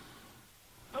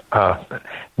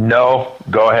 No.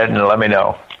 Go ahead and let me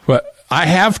know. But I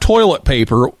have toilet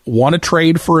paper. Want to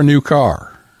trade for a new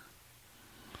car?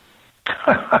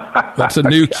 That's a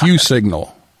new Q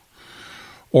signal.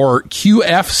 Or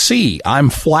QFC.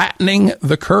 I'm flattening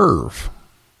the curve.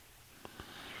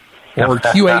 Or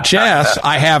QHS,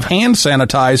 I have hand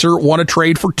sanitizer, want to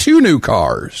trade for 2 new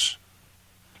cars.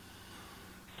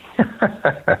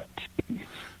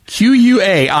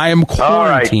 QUA, I am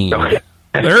quarantined. Right.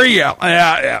 There you go.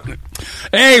 Yeah.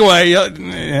 Anyway,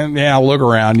 look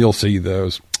around. You'll see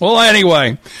those. Well,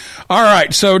 anyway. All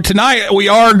right. So tonight we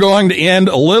are going to end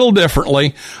a little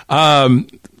differently.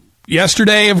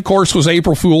 Yesterday, of course, was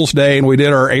April Fool's Day, and we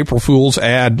did our April Fool's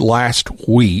ad last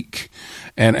week.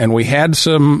 And we had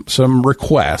some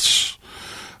requests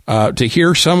to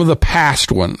hear some of the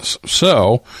past ones.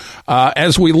 So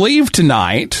as we leave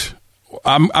tonight,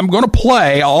 I'm going to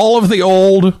play all of the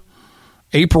old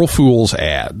April Fool's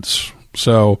ads.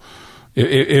 So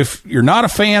if you're not a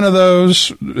fan of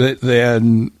those,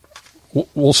 then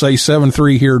we'll say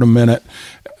 7-3 here in a minute.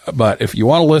 But if you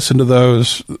want to listen to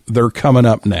those, they're coming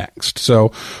up next. So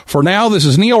for now, this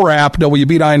is Neil Rapp,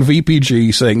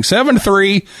 WB9VPG, saying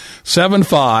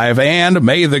 7375, and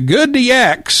may the good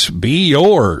DX be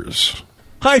yours.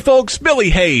 Hi, folks. Billy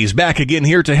Hayes back again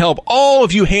here to help all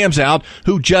of you hams out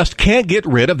who just can't get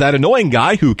rid of that annoying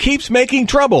guy who keeps making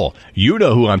trouble. You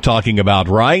know who I'm talking about,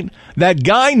 right? That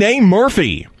guy named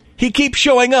Murphy. He keeps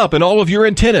showing up in all of your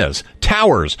antennas,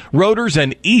 towers, rotors,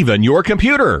 and even your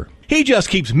computer. He just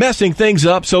keeps messing things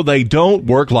up so they don't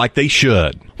work like they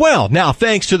should. Well, now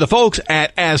thanks to the folks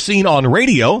at As Seen on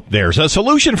Radio, there's a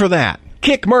solution for that.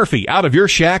 Kick Murphy out of your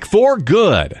shack for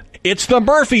good. It's the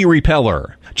Murphy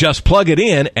Repeller. Just plug it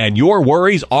in and your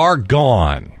worries are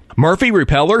gone. Murphy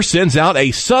Repeller sends out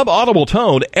a sub-audible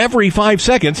tone every 5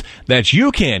 seconds that you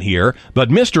can't hear, but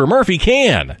Mr. Murphy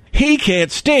can. He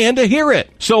can't stand to hear it.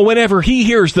 So whenever he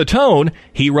hears the tone,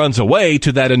 he runs away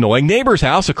to that annoying neighbor's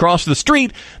house across the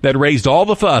street that raised all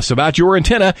the fuss about your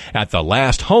antenna at the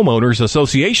last Homeowners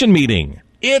Association meeting.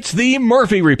 It's the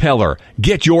Murphy Repeller.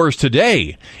 Get yours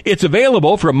today. It's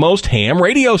available from most ham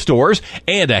radio stores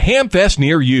and a Hamfest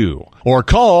near you. Or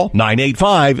call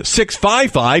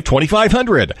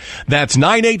 985-655-2500. That's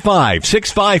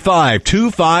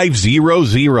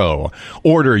 985-655-2500.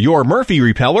 Order your Murphy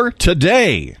Repeller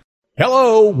today.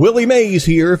 Hello, Willie Mays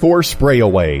here for Spray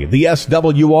Away, the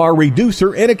SWR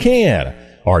reducer in a can.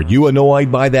 Are you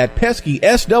annoyed by that pesky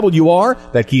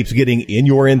SWR that keeps getting in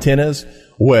your antennas?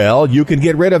 Well, you can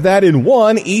get rid of that in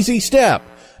one easy step.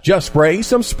 Just spray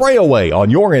some spray away on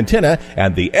your antenna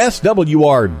and the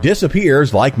SWR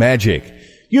disappears like magic.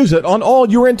 Use it on all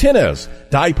your antennas.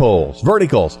 Dipoles,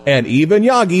 verticals, and even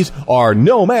Yagis are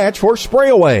no match for spray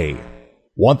away.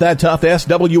 Want that tough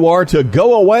SWR to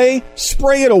go away?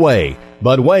 Spray it away.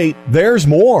 But wait, there's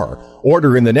more.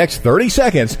 Order in the next 30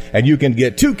 seconds and you can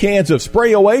get 2 cans of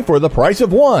spray away for the price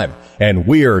of 1. And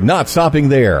we're not stopping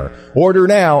there. Order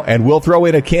now and we'll throw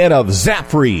in a can of Zap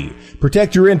Free.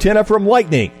 Protect your antenna from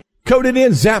lightning. Coat it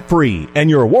in Zap Free and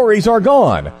your worries are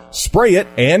gone. Spray it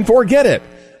and forget it.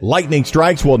 Lightning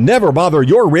strikes will never bother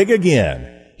your rig again.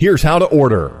 Here's how to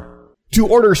order. To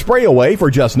order spray away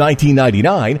for just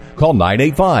 $19.99, call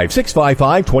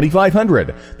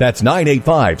 985-655-2500. That's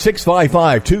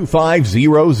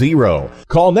 985-655-2500.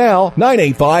 Call now,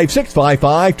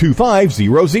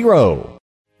 985-655-2500.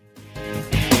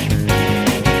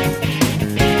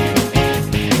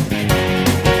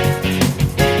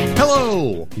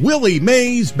 Hello, Willie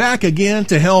Mays back again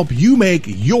to help you make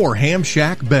your ham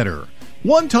shack better.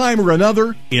 One time or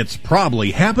another, it's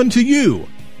probably happened to you.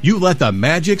 You let the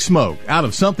magic smoke out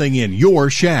of something in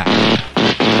your shack.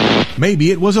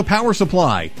 Maybe it was a power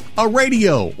supply, a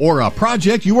radio, or a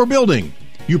project you were building.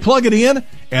 You plug it in,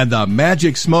 and the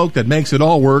magic smoke that makes it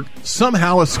all work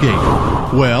somehow escaped.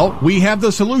 Well, we have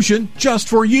the solution just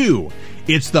for you.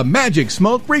 It's the Magic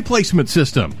Smoke Replacement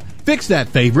System. Fix that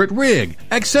favorite rig,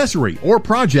 accessory, or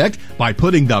project by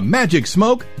putting the magic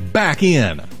smoke back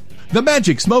in. The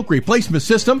Magic Smoke Replacement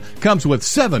System comes with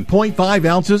 7.5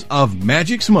 ounces of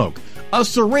magic smoke, a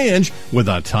syringe with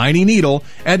a tiny needle,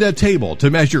 and a table to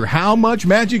measure how much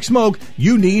magic smoke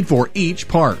you need for each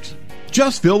part.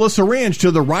 Just fill the syringe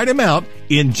to the right amount,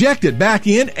 inject it back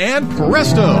in, and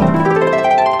presto!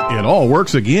 It all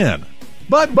works again.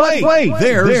 But wait,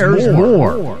 there's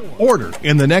more. Order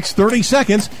in the next 30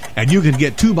 seconds, and you can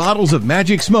get 2 bottles of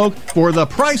magic smoke for the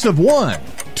price of 1.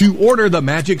 To order the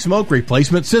Magic Smoke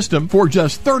Replacement System for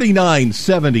just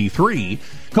 $39.73,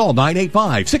 call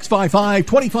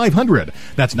 985-655-2500.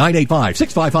 That's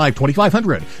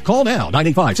 985-655-2500. Call now,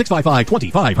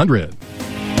 985-655-2500.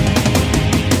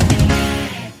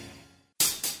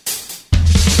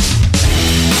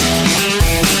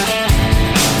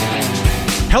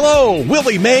 Hello,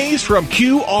 Willie Mays from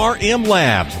QRM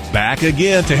Labs, back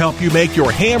again to help you make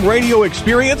your ham radio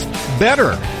experience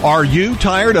better. Are you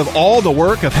tired of all the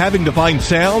work of having to find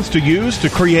sounds to use to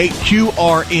create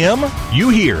QRM? You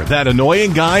hear that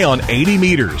annoying guy on 80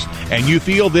 meters, and you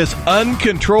feel this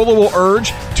uncontrollable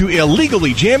urge to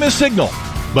illegally jam his signal,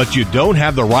 but you don't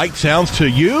have the right sounds to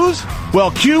use?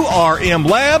 Well, QRM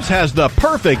Labs has the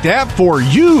perfect app for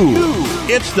you.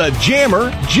 It's the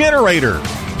Jammer Generator.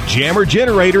 Jammer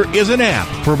Generator is an app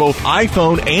for both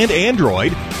iPhone and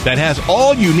Android that has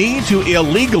all you need to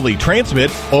illegally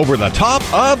transmit over the top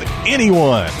of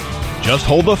anyone. Just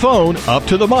hold the phone up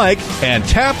to the mic and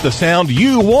tap the sound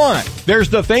you want. There's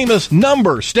the famous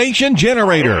number station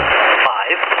generator. 5,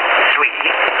 3,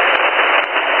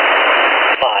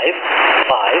 5,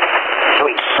 5,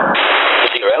 3,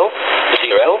 0,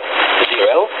 0,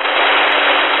 0.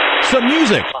 Some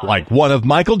music like one of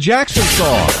Michael Jackson's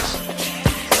songs.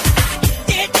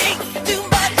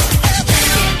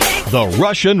 The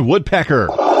Russian Woodpecker.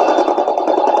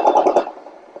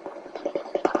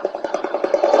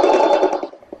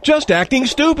 Just acting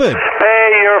stupid.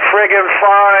 Pay your friggin'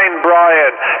 fine,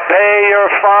 Brian. Pay your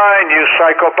fine, you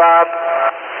psychopath.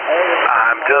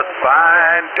 I'm just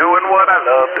fine, doing what I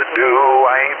love to do.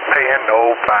 I ain't paying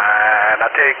no fine. I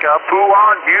take a poo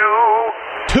on you.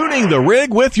 Tuning the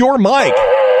rig with your mic.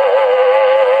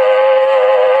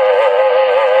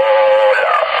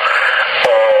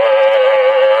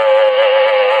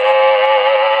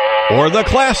 Or the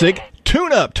classic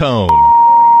tune-up tone.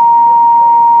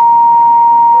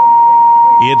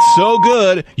 It's so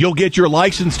good, you'll get your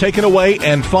license taken away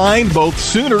and fined both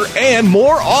sooner and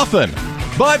more often.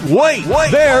 But wait,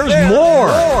 there's more.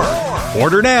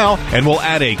 Order now, and we'll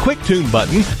add a quick tune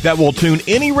button that will tune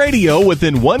any radio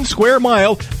within 1 square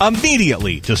mile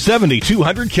immediately to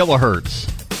 7,200 kilohertz.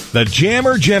 The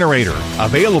Jammer Generator,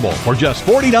 available for just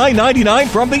 $49.99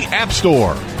 from the App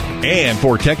Store. And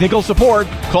for technical support,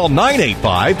 call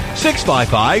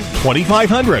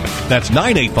 985-655-2500. That's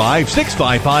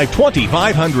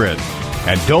 985-655-2500.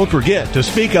 And don't forget to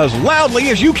speak as loudly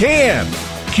as you can.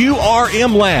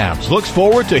 QRM Labs looks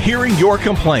forward to hearing your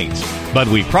complaints, but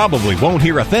we probably won't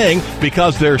hear a thing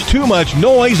because there's too much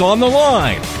noise on the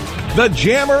line. The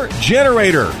Jammer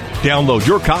Generator. Download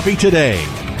your copy today.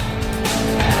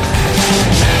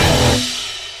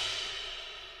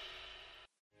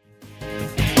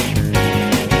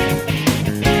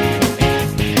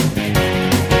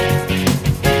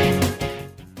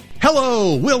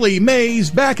 Willie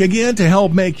Mays back again to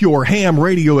help make your ham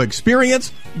radio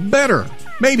experience better.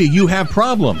 Maybe you have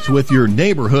problems with your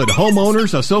neighborhood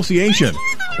homeowners association,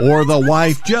 or the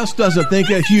wife just doesn't think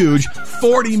a huge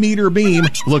 40-meter beam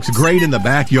looks great in the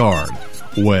backyard.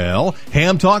 Well,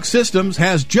 Ham Talk Systems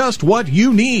has just what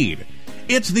you need.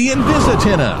 It's the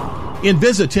Invisitina.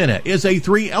 Invisitina is a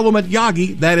 3-element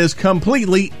Yagi that is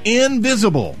completely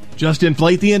invisible. Just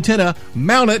inflate the antenna,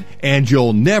 mount it, and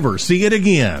you'll never see it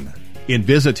again.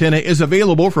 Invisitina is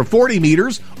available for 40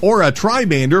 meters or a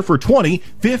tri-bander for 20,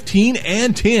 15,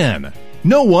 and 10.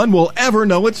 No one will ever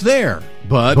know it's there.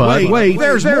 But wait,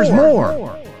 there's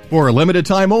more. For a limited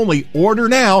time only, order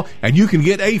now and you can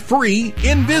get a free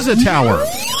Invisitower.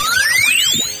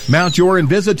 Mount your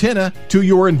Invisitina to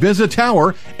your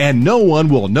Invisitower and no one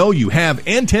will know you have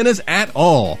antennas at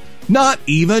all. Not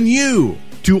even you.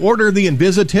 To order the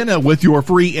Invisitina with your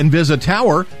free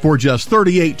Invisitower for just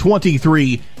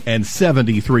 $38.23 and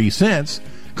 73 cents,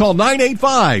 call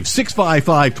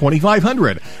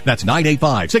 985-655-2500. That's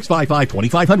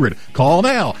 985-655-2500. Call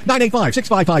now,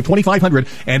 985-655-2500,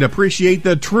 and appreciate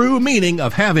the true meaning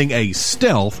of having a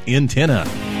stealth antenna.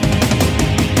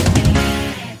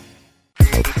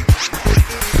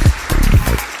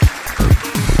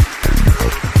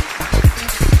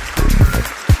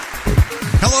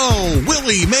 Hello,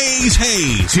 Willie Mays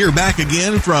Hayes here back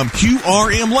again from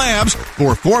QRM Labs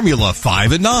for Formula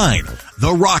 5 and 9,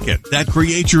 the rocket that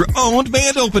creates your own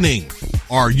band opening.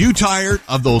 Are you tired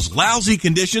of those lousy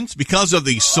conditions because of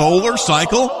the solar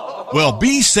cycle? Well,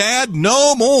 be sad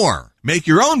no more. Make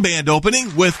your own band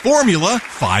opening with Formula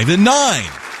 5 and 9.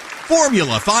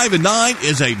 Formula 5 and 9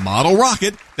 is a model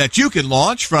rocket that you can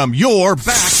launch from your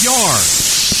backyard.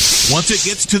 Once it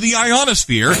gets to the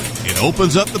ionosphere, it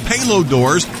opens up the payload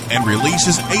doors and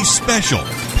releases a special,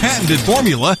 patented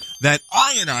formula that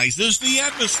ionizes the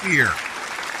atmosphere.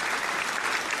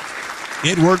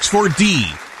 It works for D,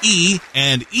 E,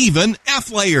 and even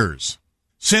F layers.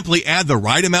 Simply add the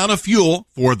right amount of fuel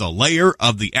for the layer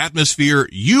of the atmosphere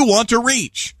you want to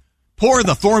reach. Pour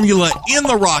the formula in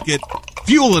the rocket,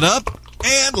 fuel it up,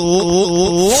 and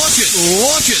launch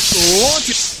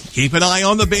it. Keep an eye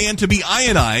on the band to be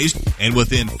ionized, and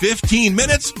within 15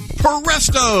 minutes,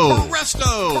 presto!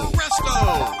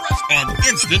 An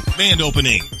instant band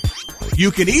opening.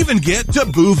 You can even get to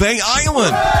Bouvet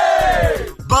Island.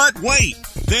 But wait,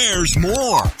 there's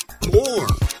more.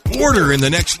 Order in the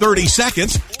next 30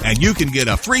 seconds, and you can get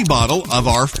a free bottle of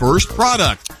our first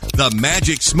product, the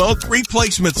Magic Smoke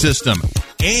Replacement System,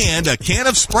 and a can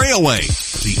of Spray Away,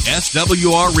 the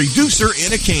SWR Reducer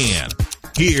in a can.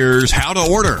 Here's how to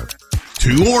order.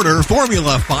 To order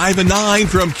Formula 5 and 9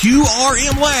 from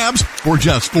QRM Labs for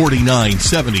just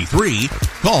 $49.73,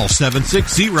 call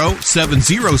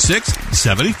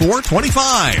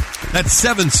 760-706-7425. That's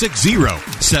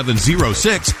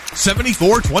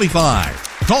 760-706-7425.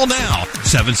 Call now,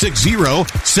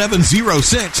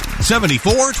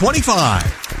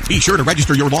 760-706-7425. Be sure to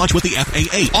register your launch with the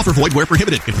FAA. Offer void where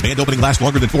prohibited. If the band opening lasts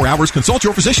longer than 4 hours, consult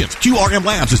your physicians. QRM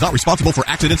Labs is not responsible for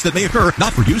accidents that may occur,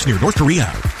 not for use near North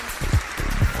Korea.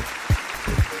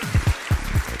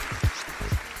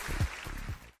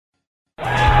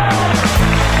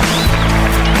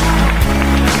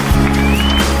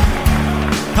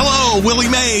 Willie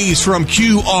Mays from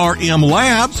QRM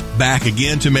Labs, back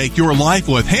again to make your life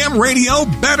with ham radio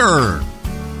better.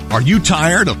 Are you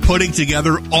tired of putting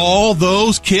together all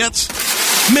those kits?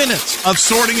 Minutes of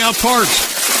sorting out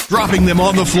parts, dropping them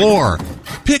on the floor,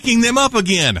 picking them up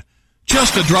again,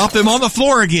 just to drop them on the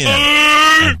floor again,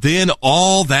 and then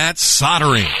all that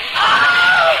soldering.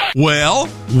 Well,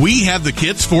 we have the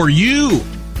kits for you.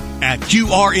 At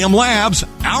QRM Labs,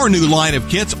 our new line of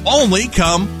kits only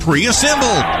come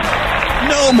pre-assembled.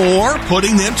 No more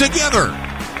putting them together.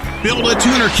 Build a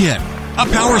tuner kit, a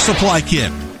power supply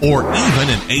kit, or even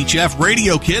an HF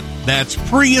radio kit that's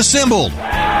pre-assembled.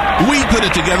 We put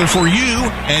it together for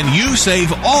you, and you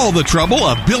save all the trouble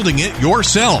of building it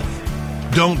yourself.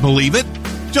 Don't believe it?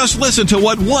 Just listen to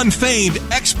what one famed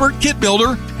expert kit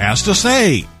builder has to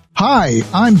say. Hi,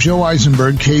 I'm Joe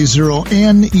Eisenberg,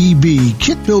 K0NEB,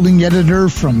 kit building editor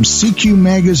from CQ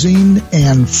Magazine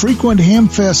and frequent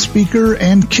Hamfest speaker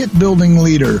and kit building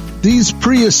leader. These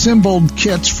pre-assembled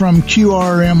kits from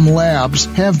QRM Labs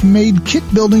have made kit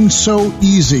building so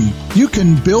easy. You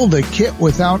can build a kit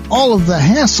without all of the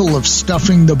hassle of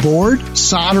stuffing the board,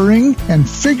 soldering, and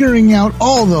figuring out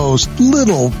all those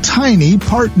little tiny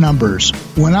part numbers.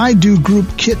 When I do group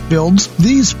kit builds,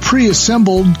 these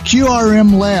pre-assembled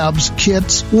QRM Labs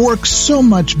kits work so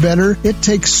much better. It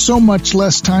takes so much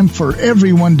less time for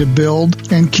everyone to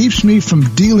build and keeps me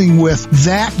from dealing with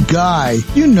that guy.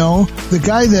 You know, the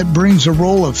guy that brings a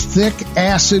roll of thick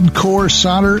acid core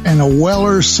solder and a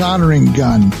Weller soldering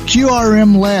gun.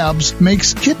 QRM Labs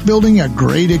makes kit building a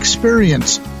great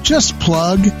experience. Just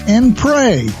plug and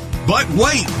pray. But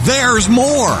wait, there's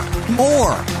more.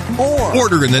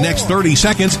 Order in the next 30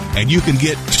 seconds and you can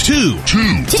get two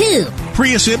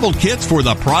pre-assembled kits for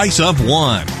the price of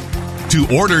one. To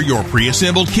order your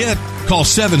pre-assembled kit, call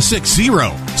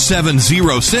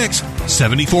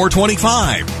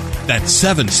 760-706-7425. That's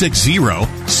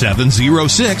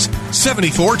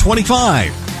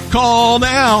 760-706-7425. Call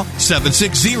now,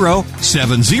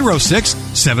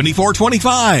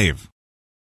 760-706-7425.